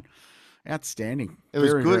line. Outstanding. It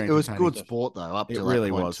was good. It was good sport though. Up to that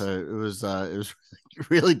really point was. Too. It was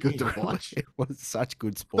really good to watch. It was such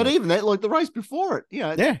good sport. But even that, like the race before it,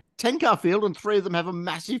 10-car field, and 3 of them have a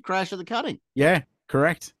massive crash at the cutting. Yeah,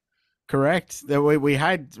 correct. Correct. That we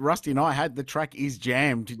had Rusty and I had the track is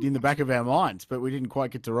jammed in the back of our minds, but we didn't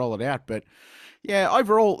quite get to roll it out. But yeah,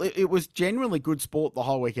 overall, it was genuinely good sport the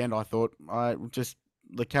whole weekend. I thought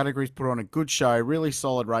the categories put on a good show, really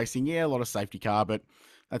solid racing. Yeah, a lot of safety car, but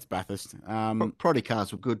that's Bathurst. Proddy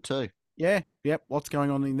cars were good too. Yeah, yep, lots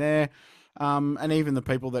going on in there. And even the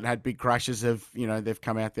people that had big crashes they've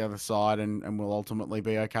come out the other side and will ultimately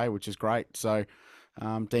be okay, which is great. So,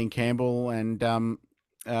 Dean Campbell and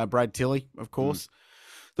Brad Tilley, of course.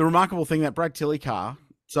 The remarkable thing, that Brad Tilley car,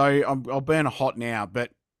 so I'll burn a hot now,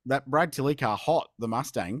 but that Brad Tilley car, hot, the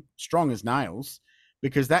Mustang, strong as nails,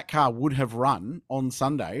 because that car would have run on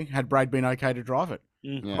Sunday had Brad been okay to drive it.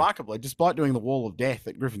 Yeah. Remarkably, despite doing the wall of death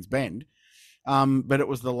at Griffin's Bend. But it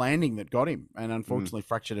was the landing that got him and unfortunately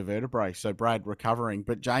fractured a vertebrae. So Brad recovering,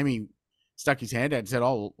 but Jamie stuck his hand out and said,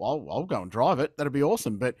 I'll go and drive it. That'd be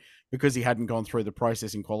awesome. But because he hadn't gone through the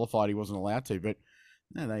process and qualified, he wasn't allowed to. But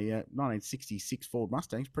no, 1966 Ford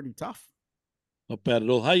Mustang's pretty tough. Not bad at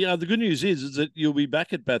all. Hey, the good news is that you'll be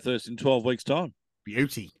back at Bathurst in 12 weeks' time.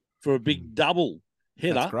 Beauty. For a big double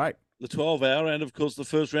header. That's great. The 12-hour and, of course, the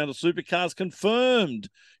first round of supercars confirmed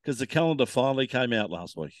because the calendar finally came out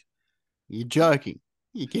last week. You're joking.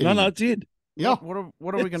 You're kidding. No, it did. Yeah. What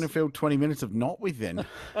are we going to fill 20 minutes of not with then?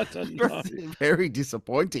 I don't know. Very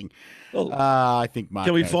disappointing. Well, I think Mark.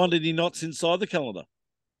 Can we find any knots inside the calendar?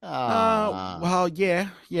 Well, yeah.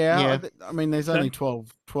 I mean, there's only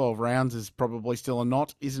 12 rounds is probably still a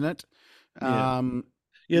knot, isn't it?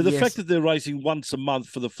 Yeah. The fact that they're racing once a month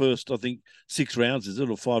for the first, I think, 6 rounds, is it?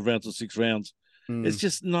 Or 5 rounds or 6 rounds. It's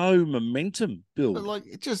just no momentum, Bill. But like,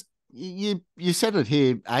 it just, you said it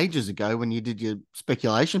here ages ago when you did your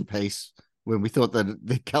speculation piece when we thought that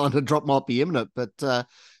the calendar drop might be imminent. But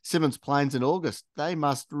Simmons Plains in August, they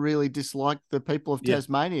must really dislike the people of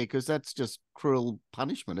Tasmania because that's just cruel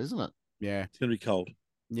punishment, isn't it? Yeah. It's going to be cold.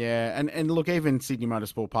 Yeah. And look, even Sydney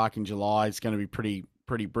Motorsport Park in July is going to be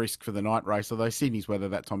pretty brisk for the night race, although Sydney's weather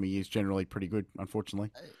that time of year is generally pretty good, unfortunately.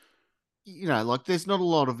 Like there's not a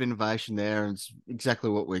lot of innovation there, and it's exactly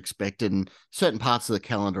what we expected. And certain parts of the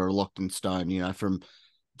calendar are locked in stone, from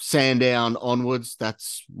Sandown onwards,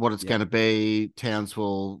 that's what it's going to be.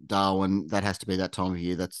 Townsville, Darwin, that has to be that time of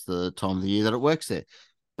year. That's the time of the year that it works there.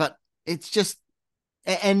 But it's just,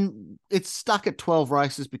 and it's stuck at 12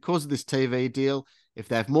 races because of this TV deal. If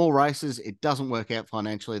they have more races, it doesn't work out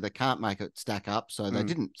financially. They can't make it stack up. So they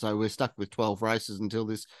didn't. So we're stuck with 12 races until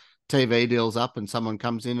this TV deal's up and someone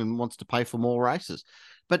comes in and wants to pay for more races.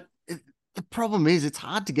 But the problem is it's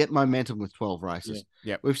hard to get momentum with 12 races.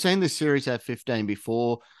 Yeah. We've seen this series have 15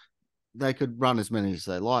 before. They could run as many as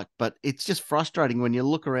they like, but it's just frustrating when you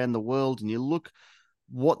look around the world and you look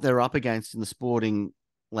what they're up against in the sporting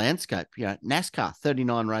landscape. NASCAR,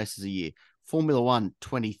 39 races a year. Formula One,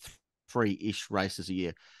 23-ish races a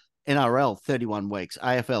year. NRL, 31 weeks.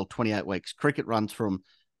 AFL, 28 weeks. Cricket runs from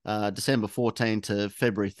December 14 to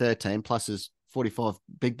February 13, plus there's 45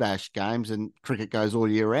 Big Bash games, and cricket goes all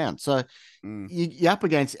year round. So you're up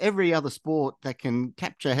against every other sport that can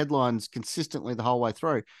capture headlines consistently the whole way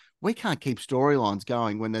through. We can't keep storylines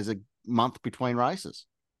going when there's a month between races.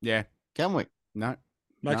 Yeah. Can we? No.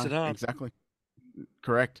 Makes it hard. Exactly.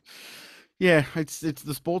 Correct. Yeah, it's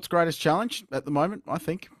the sport's greatest challenge at the moment, I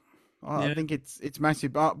think. I think it's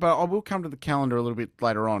massive, but I will come to the calendar a little bit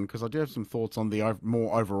later on because I do have some thoughts on the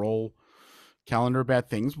more overall calendar about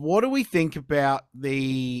things. What do we think about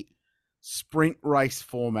the sprint race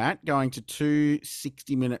format going to 2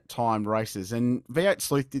 60-minute timed races? And V8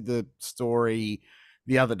 Sleuth did the story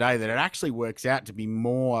the other day that it actually works out to be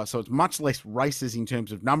more, so it's much less races in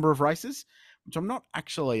terms of number of races, which I'm not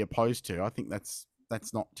actually opposed to. I think that's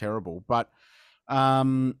not terrible, but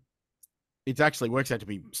it actually works out to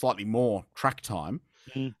be slightly more track time.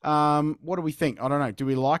 What do we think? I don't know. Do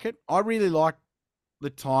we like it? I really like the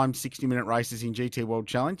timed 60-minute races in GT World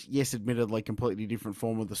Challenge. Yes, admittedly, completely different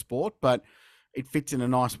form of the sport, but it fits in a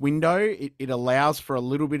nice window. It allows for a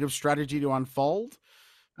little bit of strategy to unfold.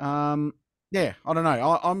 Yeah, I don't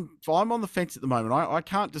know. I'm on the fence at the moment. I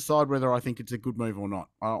can't decide whether I think it's a good move or not.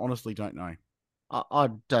 I honestly don't know. I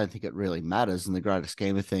don't think it really matters in the greater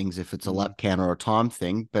scheme of things if it's a lap count or a time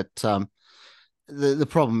thing. But the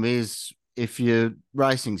problem is if your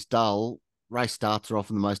racing's dull, race starts are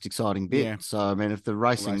often the most exciting bit. Yeah. So, I mean, if the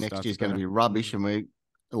racing next year is going to be rubbish and we're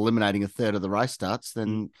eliminating a third of the race starts,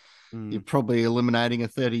 then you're probably eliminating a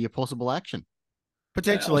third of your possible action.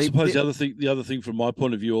 Potentially. I suppose the other thing from my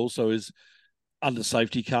point of view also is under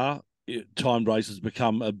safety car, timed races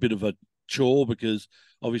become a bit of a chore because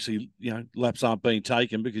obviously, laps aren't being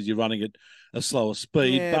taken because you're running at a slower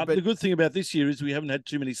speed. Yeah, but the good thing about this year is we haven't had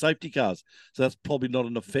too many safety cars. So that's probably not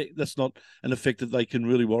an effect. That's not an effect that they can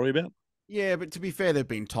really worry about. Yeah, but to be fair, they've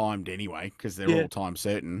been timed anyway because they're all time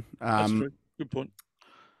certain. That's true. Good point.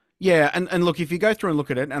 Yeah, and look, if you go through and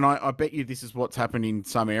look at it, and I bet you this is what's happened in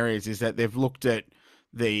some areas, is that they've looked at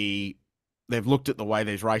the way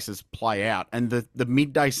these races play out, and the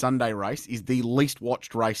midday Sunday race is the least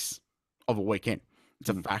watched race of a weekend. It's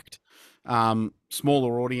a fact.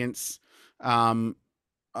 Smaller audience. There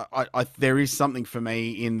is something for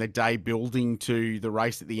me in the day building to the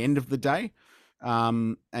race at the end of the day,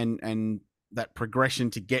 and that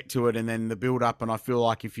progression to get to it, and then the build up. And I feel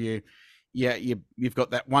like if you've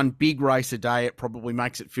got that one big race a day, it probably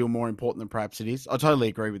makes it feel more important than perhaps it is. I totally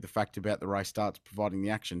agree with the fact about the race starts providing the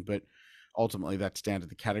action, but ultimately that's down to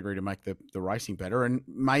the category to make the racing better. And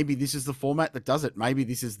maybe this is the format that does it. Maybe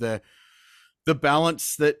this is the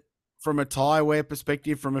balance that, from a tyre wear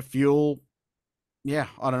perspective, from a fuel. Yeah,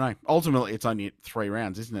 I don't know. Ultimately, it's only at 3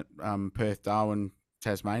 rounds, isn't it? Perth, Darwin,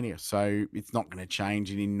 Tasmania. So it's not going to change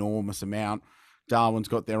an enormous amount. Darwin's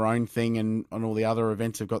got their own thing, and all the other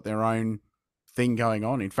events have got their own thing going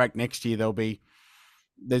on. In fact, next year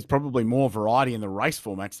there's probably more variety in the race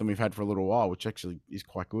formats than we've had for a little while, which actually is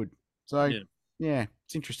quite good. So, yeah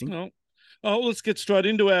it's interesting. Let's get straight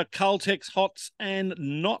into our Caltex hots and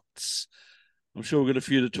nots. I'm sure we've got a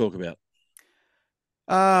few to talk about.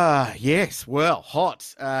 Yes. Well,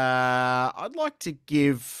 hot. I'd like to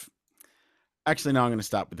give... Actually, no, I'm going to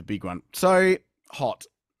start with the big one. So, hot.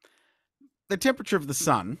 The temperature of the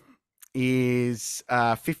sun is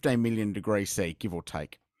 15 million degrees C, give or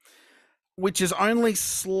take, which is only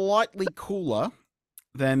slightly cooler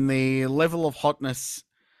than the level of hotness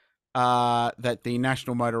that the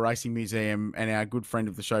National Motor Racing Museum and our good friend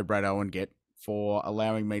of the show, Brad Owen, get for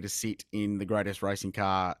allowing me to sit in the greatest racing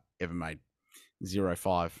car ever made.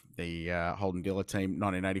 05, the Holden Dealer Team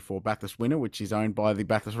 1984 Bathurst winner, which is owned by the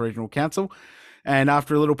Bathurst Regional Council. And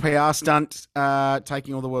after a little PR stunt,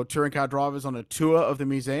 taking all the World Touring Car drivers on a tour of the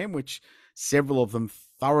museum, which several of them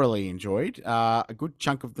thoroughly enjoyed, a good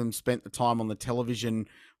chunk of them spent the time on the television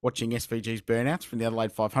watching SVG's burnouts from the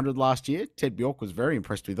Adelaide 500 last year. Ted Bjork was very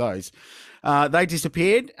impressed with those. They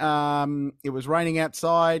disappeared. It was raining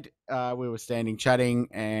outside. We were standing chatting,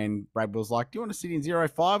 and Brad was like, "Do you want to sit in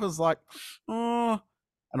 05?" I was like, "Oh,"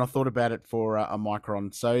 and I thought about it for a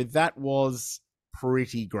micron. So that was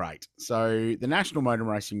pretty great. So the National Motor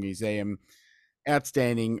Racing Museum,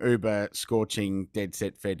 outstanding, uber scorching, dead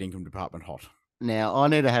set, fair dinkum department hot. Now, I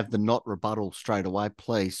need to have the not rebuttal straight away,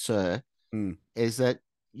 please, sir. Is that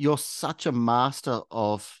you're such a master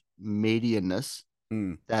of media-ness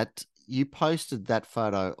that you posted that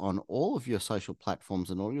photo on all of your social platforms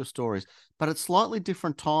and all your stories, but at slightly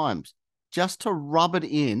different times, just to rub it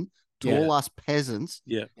in to all us peasants.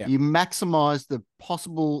 Yeah. You maximize the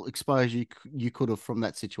possible exposure you could have from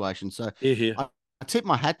that situation. So I tip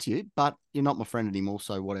my hat to you, but you're not my friend anymore,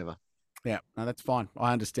 so whatever. Yeah, no, that's fine.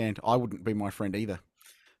 I understand. I wouldn't be my friend either.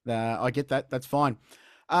 I get that. That's fine.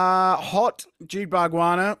 Hot Jude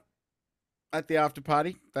Bargwana at the after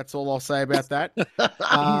party. That's all I'll say about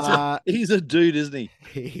that. He's a dude, isn't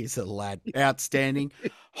he? He's a lad. Outstanding.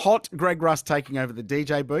 Hot Greg Russ taking over the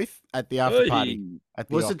DJ booth at the after party.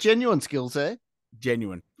 Was it genuine skills there?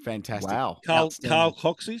 Genuine. Fantastic. Wow. Carl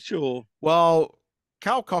Coxich or? Well,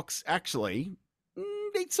 Carl Cox actually,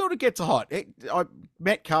 he sort of gets a hot. I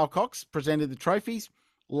met Carl Cox, presented the trophies.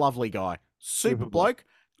 Lovely guy. Super bloke.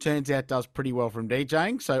 Turns out does pretty well from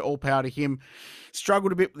DJing, so all power to him.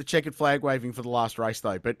 Struggled a bit with the checkered flag waving for the last race,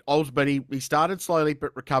 though, but ultimately he started slowly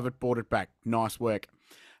but recovered, brought it back. Nice work.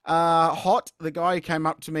 Hot, the guy who came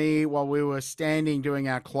up to me while we were standing doing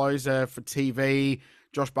our closer for TV,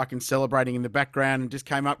 Josh Buchan celebrating in the background, and just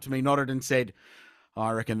came up to me, nodded and said, "I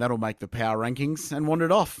reckon that'll make the power rankings," and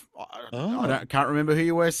wandered off. I can't remember who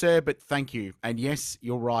you were, sir, but thank you. And yes,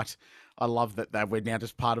 you're right. I love that we're now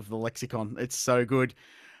just part of the lexicon. It's so good.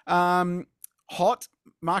 Hot,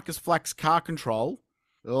 Marcus Flack's car control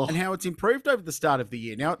and how it's improved over the start of the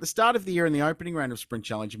year. Now, at the start of the year in the opening round of Sprint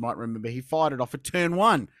Challenge, you might remember he fired it off at turn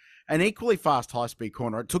 1, an equally fast high-speed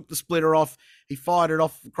corner. It took the splitter off. He fired it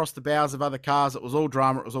off across the bows of other cars. It was all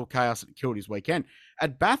drama. It was all chaos. It killed his weekend.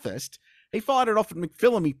 At Bathurst, he fired it off at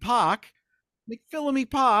McPhillamy Park.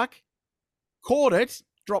 Caught it,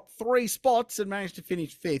 dropped 3 spots and managed to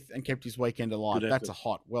finish 5th and kept his weekend alive. That's a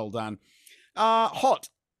hot. Well done. Hot.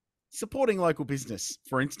 Supporting local business.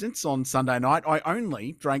 For instance, on Sunday night, I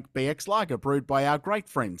only drank BX Lager brewed by our great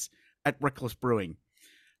friends at Reckless Brewing.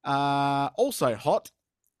 Also hot,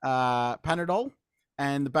 Panadol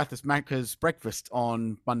and the Bathurst Macca's breakfast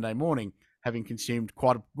on Monday morning, having consumed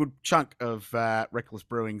quite a good chunk of Reckless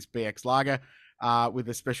Brewing's BX Lager with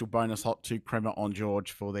a special bonus hot 2 Crema on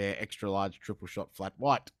George for their extra large triple shot flat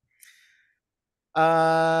white.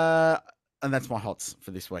 And that's my hots for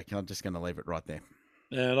this week. I'm just going to leave it right there.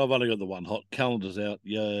 And I've only got the one hot. Calendar's out.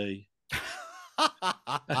 Yay.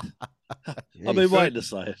 I've been waiting to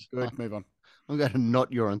say it. Good, move on. I'm going to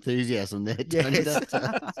knot your enthusiasm there, Tony.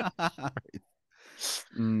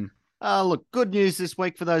 Look, good news this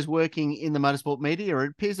week for those working in the motorsport media. It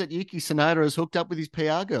appears that Yuki Tsunoda has hooked up with his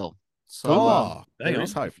PR girl. So there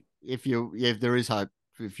is hope. If there is hope,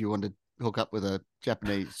 if you want to hook up with a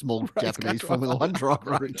small Japanese Formula One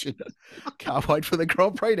driver, Richard. Can't wait for the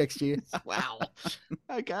Grand Prix next year. Wow.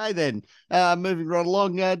 Okay, then. Moving right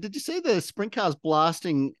along. Did you see the sprint cars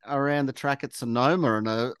blasting around the track at Sonoma and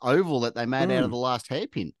an oval that they made out of the last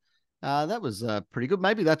hairpin? That was pretty good.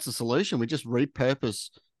 Maybe that's the solution. We just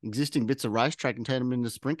repurpose existing bits of racetrack and turn them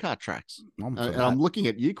into sprint car tracks. I'm looking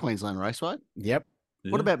at you, Queensland Raceway. Yep.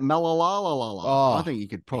 What about Malalalala? Oh, I think you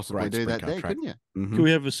could possibly do that there, couldn't you? Mm-hmm. Can we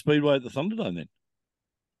have a speedway at the Thunderdome then?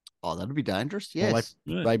 Oh, that'd be dangerous. Yes.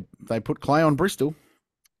 Well, they put clay on Bristol.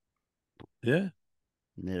 Yeah.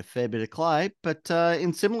 Need a fair bit of clay. But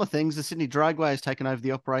in similar things, the Sydney Dragway has taken over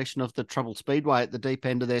the operation of the Trouble Speedway at the deep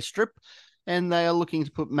end of their strip, and they are looking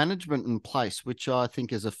to put management in place, which I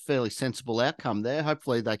think is a fairly sensible outcome there.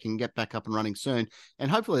 Hopefully they can get back up and running soon, and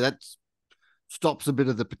hopefully that's stops a bit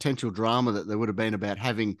of the potential drama that there would have been about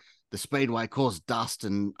having the speedway cause dust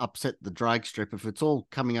and upset the drag strip. If it's all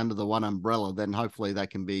coming under the one umbrella, then hopefully they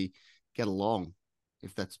can get along,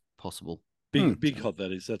 if that's possible. Big hot,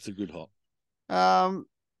 that is. That's a good hot.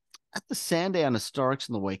 At the Sandown Historics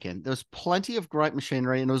on the weekend, there was plenty of great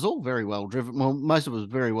machinery, and it was all very well driven. Well, most of it was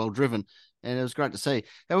very well driven, and it was great to see.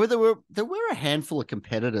 However, there were a handful of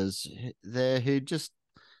competitors there who just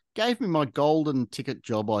gave me my golden ticket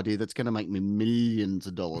job idea that's going to make me millions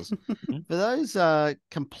of dollars. For those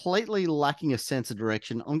completely lacking a sense of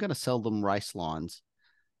direction, I'm going to sell them race lines.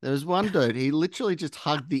 There was one dude, he literally just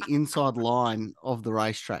hugged the inside line of the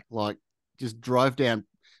racetrack, like just drove down.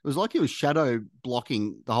 It was like he was shadow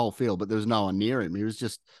blocking the whole field, but there was no one near him. He was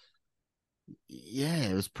just,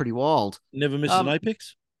 it was pretty wild. Never missed an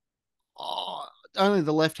apex? Oh, only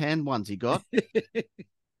the left-hand ones he got.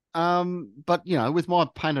 But with my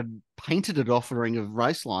painted offering of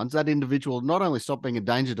race lines, that individual not only stopped being a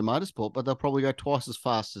danger to motorsport, but they'll probably go twice as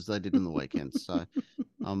fast as they did in the weekend. So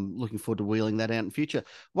I'm looking forward to wheeling that out in future.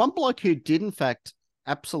 One bloke who did, in fact,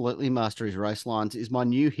 absolutely master his race lines is my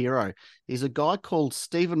new hero. He's a guy called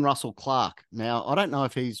Stephen Russell Clark. Now, I don't know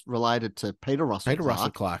if he's related to Peter Russell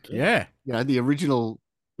Clark. Yeah. The original.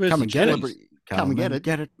 Come and get it. Come and get it.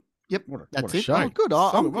 Get it. Yep, that's it. Oh, good.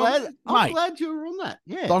 I'm glad you were on that.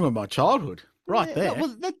 Yeah, song of my childhood, right there.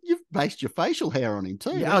 You've based your facial hair on him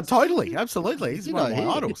too. Yeah, totally, absolutely. He's one of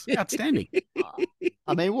my idols. Outstanding.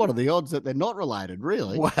 I mean, what are the odds that they're not related?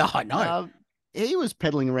 Really? Well, I know. He was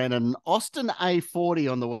pedaling around an Austin A40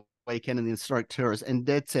 on the weekend in the Historic Tourist, and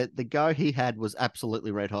dead set, the go he had was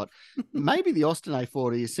absolutely red hot. Maybe the Austin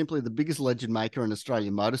A40 is simply the biggest legend maker in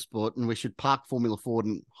Australian motorsport, and we should park Formula Ford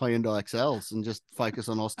and Hyundai XLs and just focus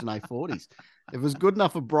on Austin A40s. If it was good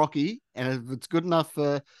enough for Brocky, and if it's good enough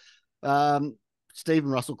for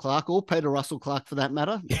Stephen Russell Clark, or Peter Russell Clark for that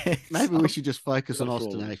matter, maybe we should just focus on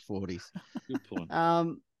Austin A40s. Good point.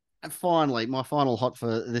 And finally, my final hot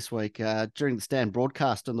for this week, during the stand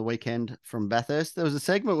broadcast on the weekend from Bathurst, there was a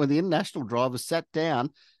segment where the international drivers sat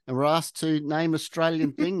down and were asked to name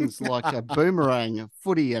Australian things like a boomerang, a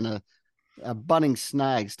footy, and a bunning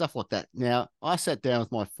snag, stuff like that. Now, I sat down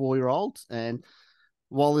with my 4-year-old, and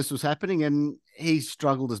while this was happening, and he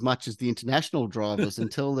struggled as much as the international drivers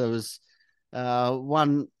until there was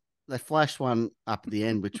they flashed one up at the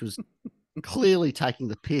end, which was clearly taking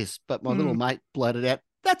the piss, but my little mate blurted out,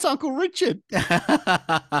 "That's Uncle Richard."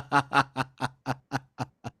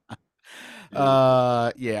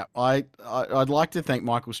 I'd like to thank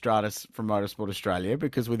Michael Stratus from Motorsport Australia,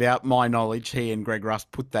 because without my knowledge, he and Greg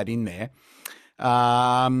Rust put that in there.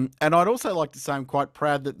 And I'd also like to say I'm quite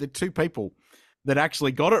proud that the two people that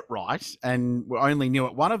actually got it right and only knew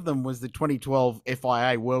it, one of them was the 2012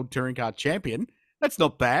 FIA World Touring Car Champion. That's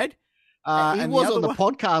not bad. He was on the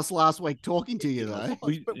podcast last week talking to you, though.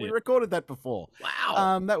 But we recorded that before.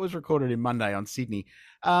 Wow. That was recorded in Monday on Sydney.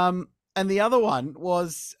 And the other one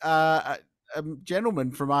was a gentleman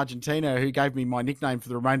from Argentina who gave me my nickname for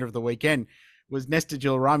the remainder of the weekend, was Nestor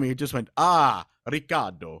Gilrami, who just went,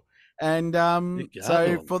 Ricardo. And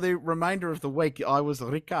so for the remainder of the week, I was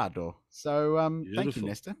Ricardo. So thank you,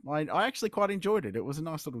 Nestor. I actually quite enjoyed it. It was a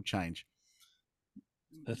nice little change.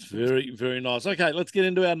 That's very, very nice. Okay, let's get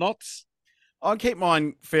into our knots. I'll keep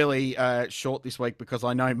mine fairly short this week because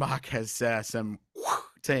I know Mark has some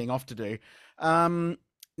teeing off to do.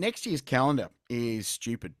 Next year's calendar is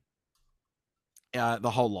stupid.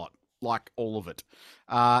 The whole lot, like all of it.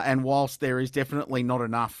 And whilst there is definitely not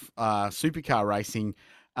enough supercar racing,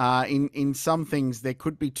 in some things there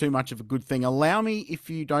could be too much of a good thing. Allow me, if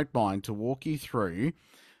you don't mind, to walk you through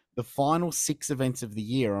the final 6 events of the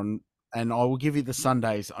year and I will give you the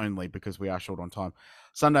Sundays only because we are short on time.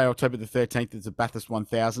 Sunday, October the 13th is the Bathurst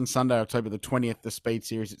 1000. Sunday, October the 20th, the Speed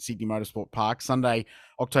Series at Sydney Motorsport Park. Sunday,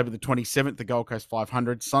 October the 27th, the Gold Coast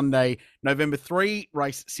 500. Sunday, November 3,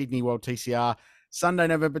 race Sydney World TCR. Sunday,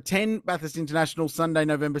 November 10, Bathurst International. Sunday,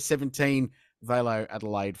 November 17, Velo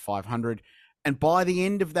Adelaide 500. And by the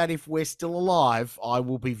end of that, if we're still alive, I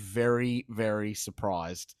will be very, very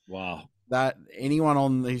surprised. Wow. That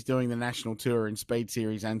anyone who's doing the national tour in Speed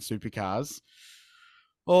Series and Supercars,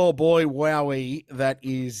 oh boy, wowie, that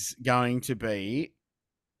is going to be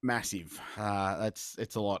massive.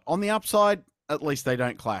 It's a lot. On the upside, at least they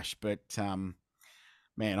don't clash. But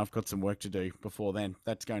man, I've got some work to do before then.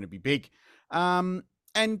 That's going to be big. And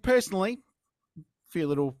personally, a few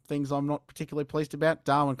little things I'm not particularly pleased about.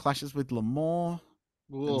 Darwin clashes with Lamore.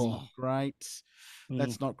 That's not great.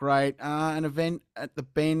 That's not great. An event at the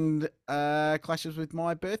Bend clashes with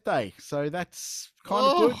my birthday. So that's kind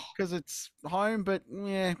of good because it's home, but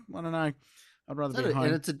yeah, I don't know. I'd rather be at home.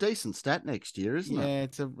 And it's a decent stat next year, isn't it? Yeah,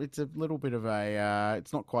 it's a little bit of a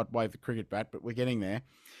it's not quite wave the cricket bat, but we're getting there.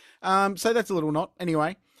 So that's a little knot.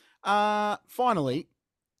 Anyway, finally,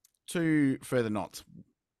 2 further knots.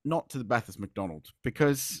 Not to the Bathurst McDonald's,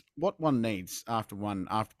 because what one needs after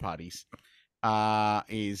parties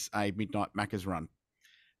is a midnight Macca's run.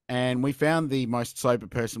 And we found the most sober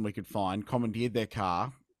person we could find, commandeered their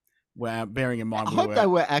car. Well, bearing in mind, I hope they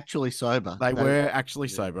were actually sober. They were actually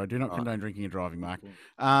sober. I do not condone drinking and driving, Mark.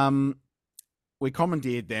 We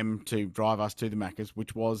commandeered them to drive us to the Macca's,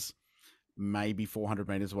 which was maybe 400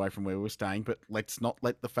 metres away from where we were staying, but let's not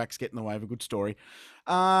let the facts get in the way of a good story.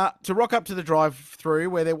 To rock up to the drive-through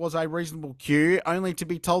where there was a reasonable queue, only to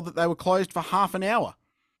be told that they were closed for half an hour.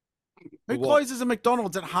 Who closes a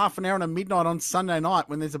McDonald's at half an hour and a midnight on Sunday night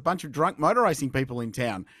when there's a bunch of drunk motor racing people in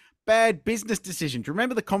town? Bad business decision. Do you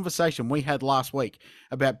remember the conversation we had last week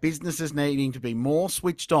about businesses needing to be more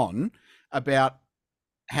switched on about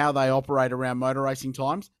how they operate around motor racing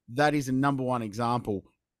times? That is a number one example.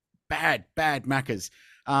 Bad Macca's.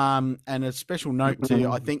 And a special note to,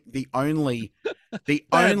 I think I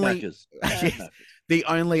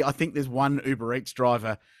think there's one Uber Eats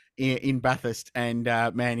driver in Bathurst, and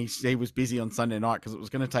man, he was busy on Sunday night because it was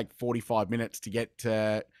going to take 45 minutes to get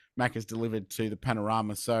Macca's delivered to the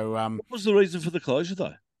Panorama. So, what was the reason for the closure,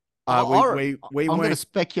 though? I'm going to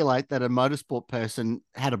speculate that a motorsport person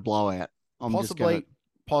had a blowout.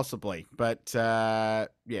 Possibly, but yeah,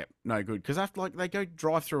 no good. Because after they go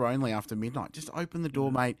drive through only after midnight. Just open the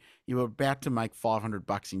door, mate. You were about to make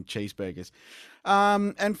 $500 in cheeseburgers.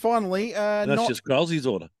 And finally, that's just Grolsey's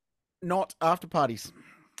order. Not after parties.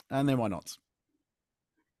 And then why not?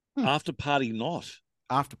 After party, not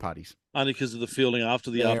after parties. Only because of the feeling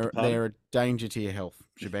after the after party. They're a danger to your health,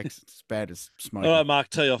 Shebex. It's as bad as smoking. All right, Mark,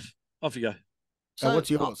 tee off. Off you go. So what's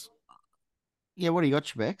yours? Yeah, what do you got,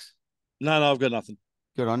 Shebex? No, I've got nothing.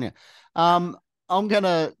 Good on you. I'm going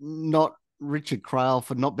to not Richard Craill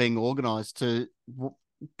for not being organised to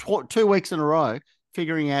 2 weeks in a row,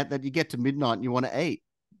 figuring out that you get to midnight and you want to eat.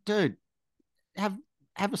 Dude, have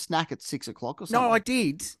a snack at 6 o'clock or something. No, I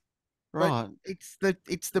did. Right. But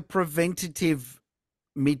it's the preventative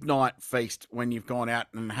midnight feast when you've gone out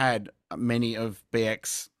and had many of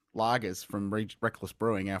BX lagers from Reckless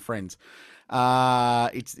Brewing, our friends.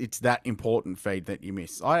 It's that important feed that you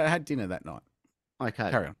miss. I had dinner that night.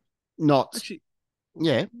 Okay. Carry on. Not. Actually,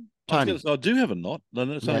 yeah. Tony. I do have a knot.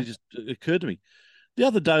 It's only just occurred to me. The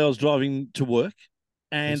other day I was driving to work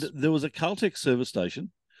and there was a Caltex service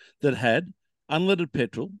station that had unleaded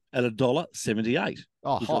petrol at $1.78, which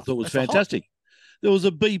I thought was fantastic. There was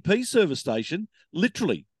a BP service station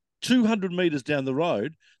literally 200 metres down the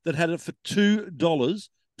road that had it for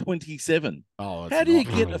 $2.27. Oh, how do you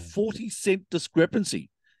get a 40-cent discrepancy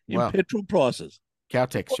in petrol prices?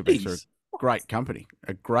 Caltex should be a great company,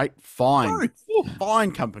 a great fine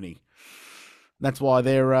company. That's why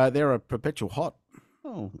they're a perpetual hot.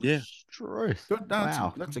 Oh, yeah, truth. Good. No,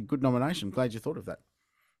 wow, that's a good nomination. Glad you thought of that.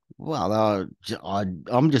 Well,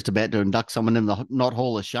 I'm just about to induct someone in the Not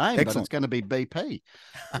Hall of Shame, but it's going to be BP.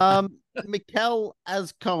 Mikkel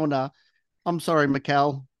as Kona. I'm sorry,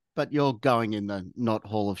 Mikkel. but you're going in the not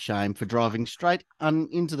Hall of Shame for driving straight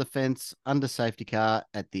into the fence under safety car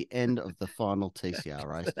at the end of the final TCR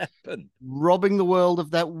race. That happened. Robbing the world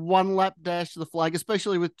of that one lap dash to the flag,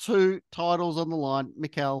 especially with 2 titles on the line.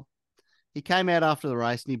 Mikel, he came out after the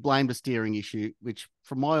race and he blamed a steering issue, which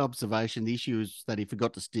from my observation, the issue is that he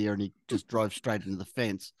forgot to steer and he just drove straight into the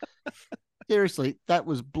fence. Seriously, that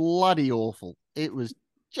was bloody awful. It was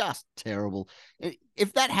just terrible.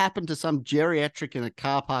 If that happened to some geriatric in a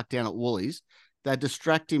car park down at Woolies, they'd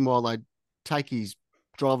distract him while they'd take his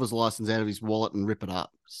driver's license out of his wallet and rip it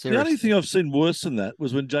up. Seriously. The only thing I've seen worse than that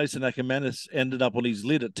was when Jason Ackermanis ended up on his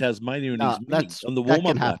lid at Tasmania in his mini on the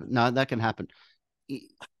warm-up lap. No, that can happen.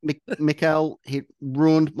 Mikel, he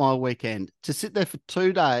ruined my weekend. To sit there for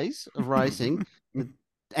 2 days of racing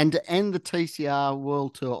and to end the TCR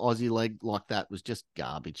World Tour Aussie leg like that was just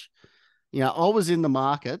garbage. You know, I was in the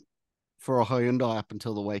market for a Hyundai up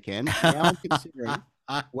until the weekend. Now I'm considering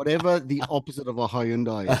whatever the opposite of a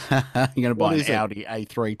Hyundai is. You're going to buy an Audi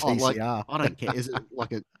A3 TCR. I don't care. Is it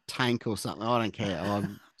like a tank or something? I don't care.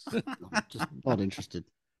 I'm just not interested.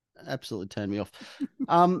 Absolutely turned me off.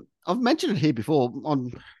 I've mentioned it here before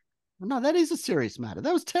no, that is a serious matter.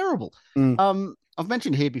 That was terrible. I've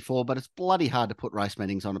mentioned here before, but it's bloody hard to put race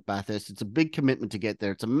meetings on at Bathurst. It's a big commitment to get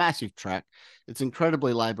there. It's a massive track. It's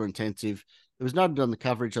incredibly labour intensive. It was noted on the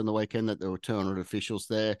coverage on the weekend that there were 200 officials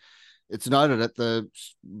there. It's noted at the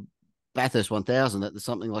Bathurst 1000 that there's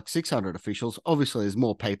something like 600 officials. Obviously, there's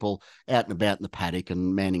more people out and about in the paddock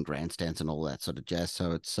and manning grandstands and all that sort of jazz.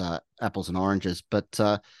 So it's apples and oranges. But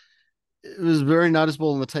it was very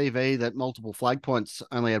noticeable on the TV that multiple flag points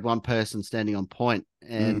only had one person standing on point.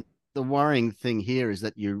 And the worrying thing here is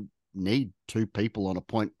that you need 2 people on a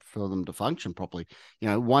point for them to function properly. You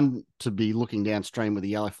know, one to be looking downstream with a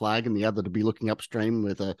yellow flag and the other to be looking upstream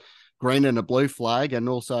with a green and a blue flag, and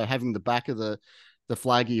also having the back of the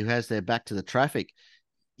flaggy who has their back to the traffic.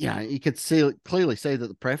 You know, you could clearly see that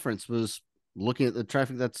the preference was looking at the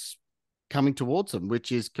traffic that's coming towards them,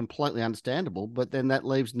 which is completely understandable. But then that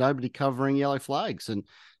leaves nobody covering yellow flags. And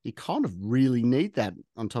you kind of really need that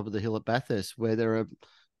on top of the hill at Bathurst, where there are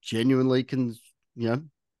genuinely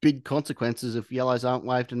big consequences if yellows aren't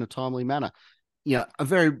waved in a timely manner. You know, a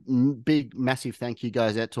very big, massive thank you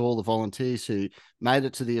goes out to all the volunteers who made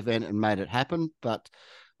it to the event and made it happen. But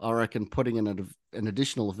I reckon putting in an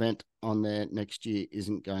additional event on there next year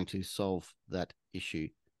isn't going to solve that issue.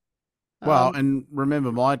 Well, and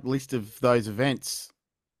remember my list of those events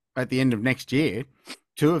at the end of next year,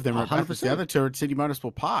 2 of them are at Bathurst, the other 2 are at City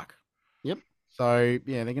Motorsport Park. Yep. So,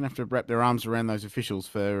 yeah, they're going to have to wrap their arms around those officials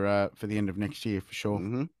for the end of next year, for sure.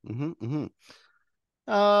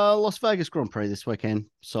 Las Vegas Grand Prix this weekend.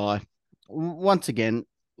 So, once again,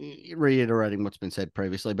 reiterating what's been said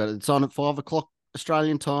previously, but it's on at 5 o'clock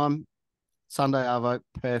Australian time, Sunday Arvo,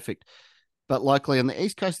 perfect. But locally on the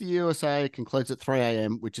east coast of the USA, it concludes at 3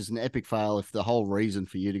 a.m., which is an epic fail if the whole reason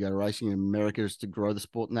for you to go racing in America is to grow the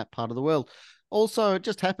sport in that part of the world. Also, it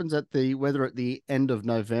just happens that the weather at the end of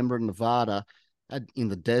November in Nevada in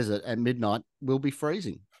the desert at midnight will be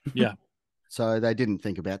freezing. Yeah. So they didn't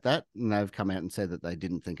think about that, and they've come out and said that they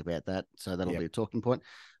didn't think about that. So that'll be a talking point.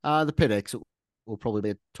 The pit exit will probably be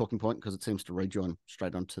a talking point because it seems to rejoin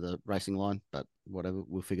straight onto the racing line, but whatever,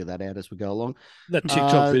 we'll figure that out as we go along. That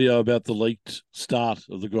TikTok video about the leaked start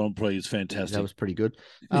of the Grand Prix is fantastic. That was pretty good.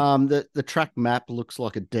 The track map looks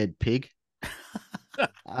like a dead pig.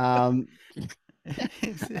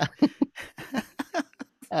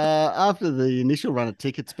 After the initial run of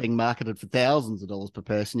tickets being marketed for thousands of dollars per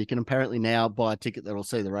person, you can apparently now buy a ticket that will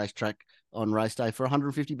see the racetrack on race day for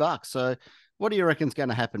 $150. So what do you reckon is going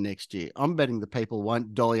to happen next year? I'm betting the people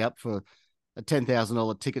won't dolly up for a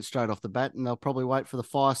 $10,000 ticket straight off the bat, and they'll probably wait for the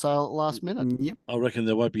fire sale at the last minute. Yep. I reckon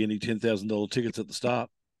there won't be any $10,000 tickets at the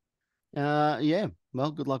start. Yeah.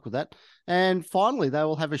 Well, good luck with that. And finally, they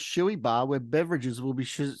will have a shoey bar where beverages will be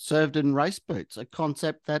served in race boots, a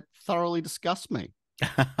concept that thoroughly disgusts me.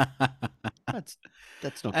 That's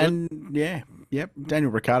not good. And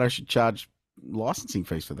Daniel Ricciardo should charge licensing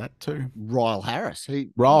fees for that too. Ryle Harris.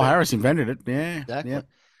 Harris invented it. Yeah. Exactly.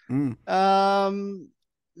 Yeah.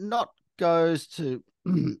 Not goes to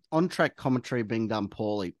on-track commentary being done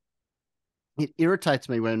poorly. It irritates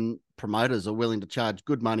me when promoters are willing to charge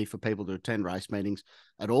good money for people to attend race meetings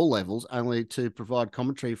at all levels, only to provide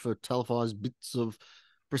commentary for televised bits of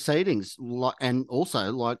proceedings. And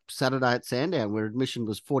also like Saturday at Sandown, where admission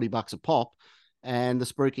was $40 a pop and the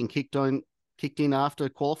spruiking kicked in after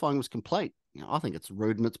qualifying was complete. You know, I think it's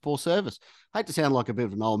rude and it's poor service. I hate to sound like a bit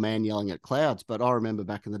of an old man yelling at clouds, but I remember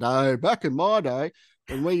back in my day,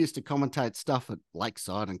 when we used to commentate stuff at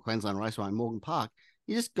Lakeside and Queensland Raceway and Morgan Park,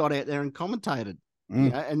 you just got out there and commentated. You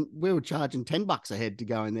know, and we were charging $10 a head to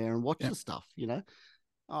go in there and watch the stuff. You know,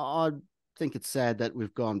 I think it's sad that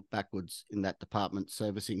we've gone backwards in that department,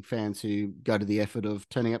 servicing fans who go to the effort of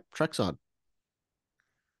turning up trackside.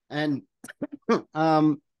 And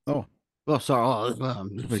well, sorry,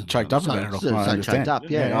 choked up about it. Choked up.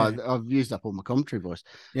 Yeah. I've used up all my commentary voice.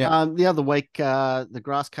 Yeah. The other week, the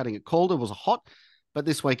grass cutting at Calder was hot, but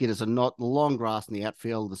this week it is not. The long grass in the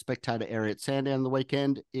outfield, the spectator area at Sandown the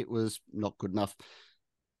weekend, it was not good enough.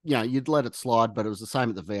 You know, you'd let it slide, but it was the same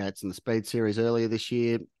at the V8s and the Speed Series earlier this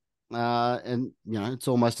year. And, you know, it's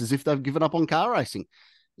almost as if they've given up on car racing.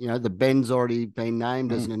 You know, the Bend's already been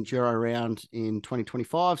named as an enduro round in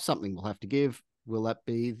 2025. Something will have to give. Will that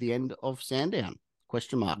be the end of Sandown?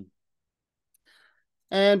 Question mark.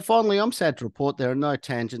 And finally, I'm sad to report there are no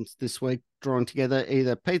tangents this week drawing together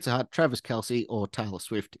either Pizza Hut, Travis Kelce, or Taylor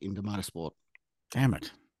Swift into motorsport. Damn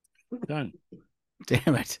it. Don't.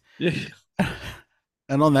 Damn it. Yeah.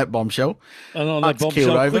 And on that bombshell,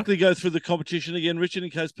 quickly go through the competition again, Richard, in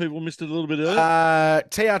case people missed it a little bit earlier.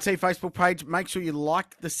 TRT Facebook page. Make sure you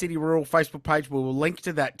like the City Rural Facebook page. We will link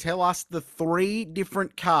to that. Tell us the 3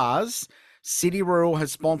 different cars City Rural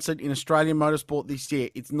has sponsored in Australian motorsport this year.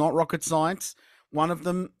 It's not rocket science. One of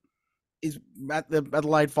them is at the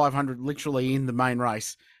Adelaide 500, literally in the main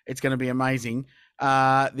race. It's going to be amazing.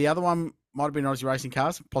 The other one might have been Aussie Racing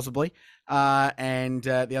Cars, possibly, and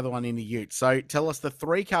the other one in the Ute. So tell us the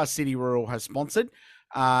 3 cars City Rural has sponsored,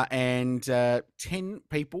 and 10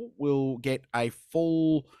 people will get a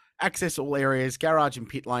full access all areas, garage and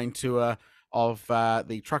pit lane tour of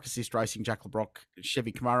the Truck Assist Racing Jack LeBrock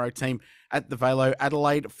Chevy Camaro team at the Velo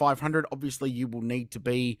Adelaide 500. Obviously, you will need to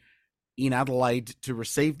be in Adelaide to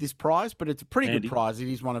receive this prize, but it's a pretty good prize. It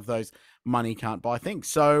is one of those money can't buy things.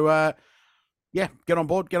 So, yeah, get on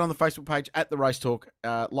board, get on the Facebook page at the Race Talk,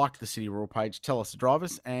 like the City Rural page, tell us the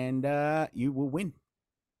drivers, and you will win.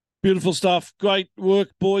 Beautiful stuff. Great work,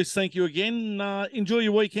 boys. Thank you again. Enjoy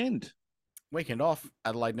your weekend. Weekend off,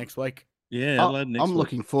 Adelaide next week. Yeah, Adelaide next week. I'm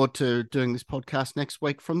looking forward to doing this podcast next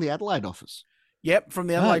week from the Adelaide office. Yep, from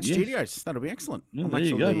the Adelaide studios. That'll be excellent. Yeah, I'll make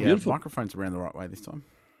sure the microphones around the right way this time.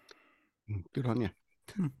 Good on you.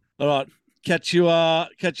 All right. Catch you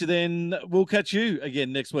then. We'll catch you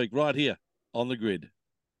again next week right here on the grid.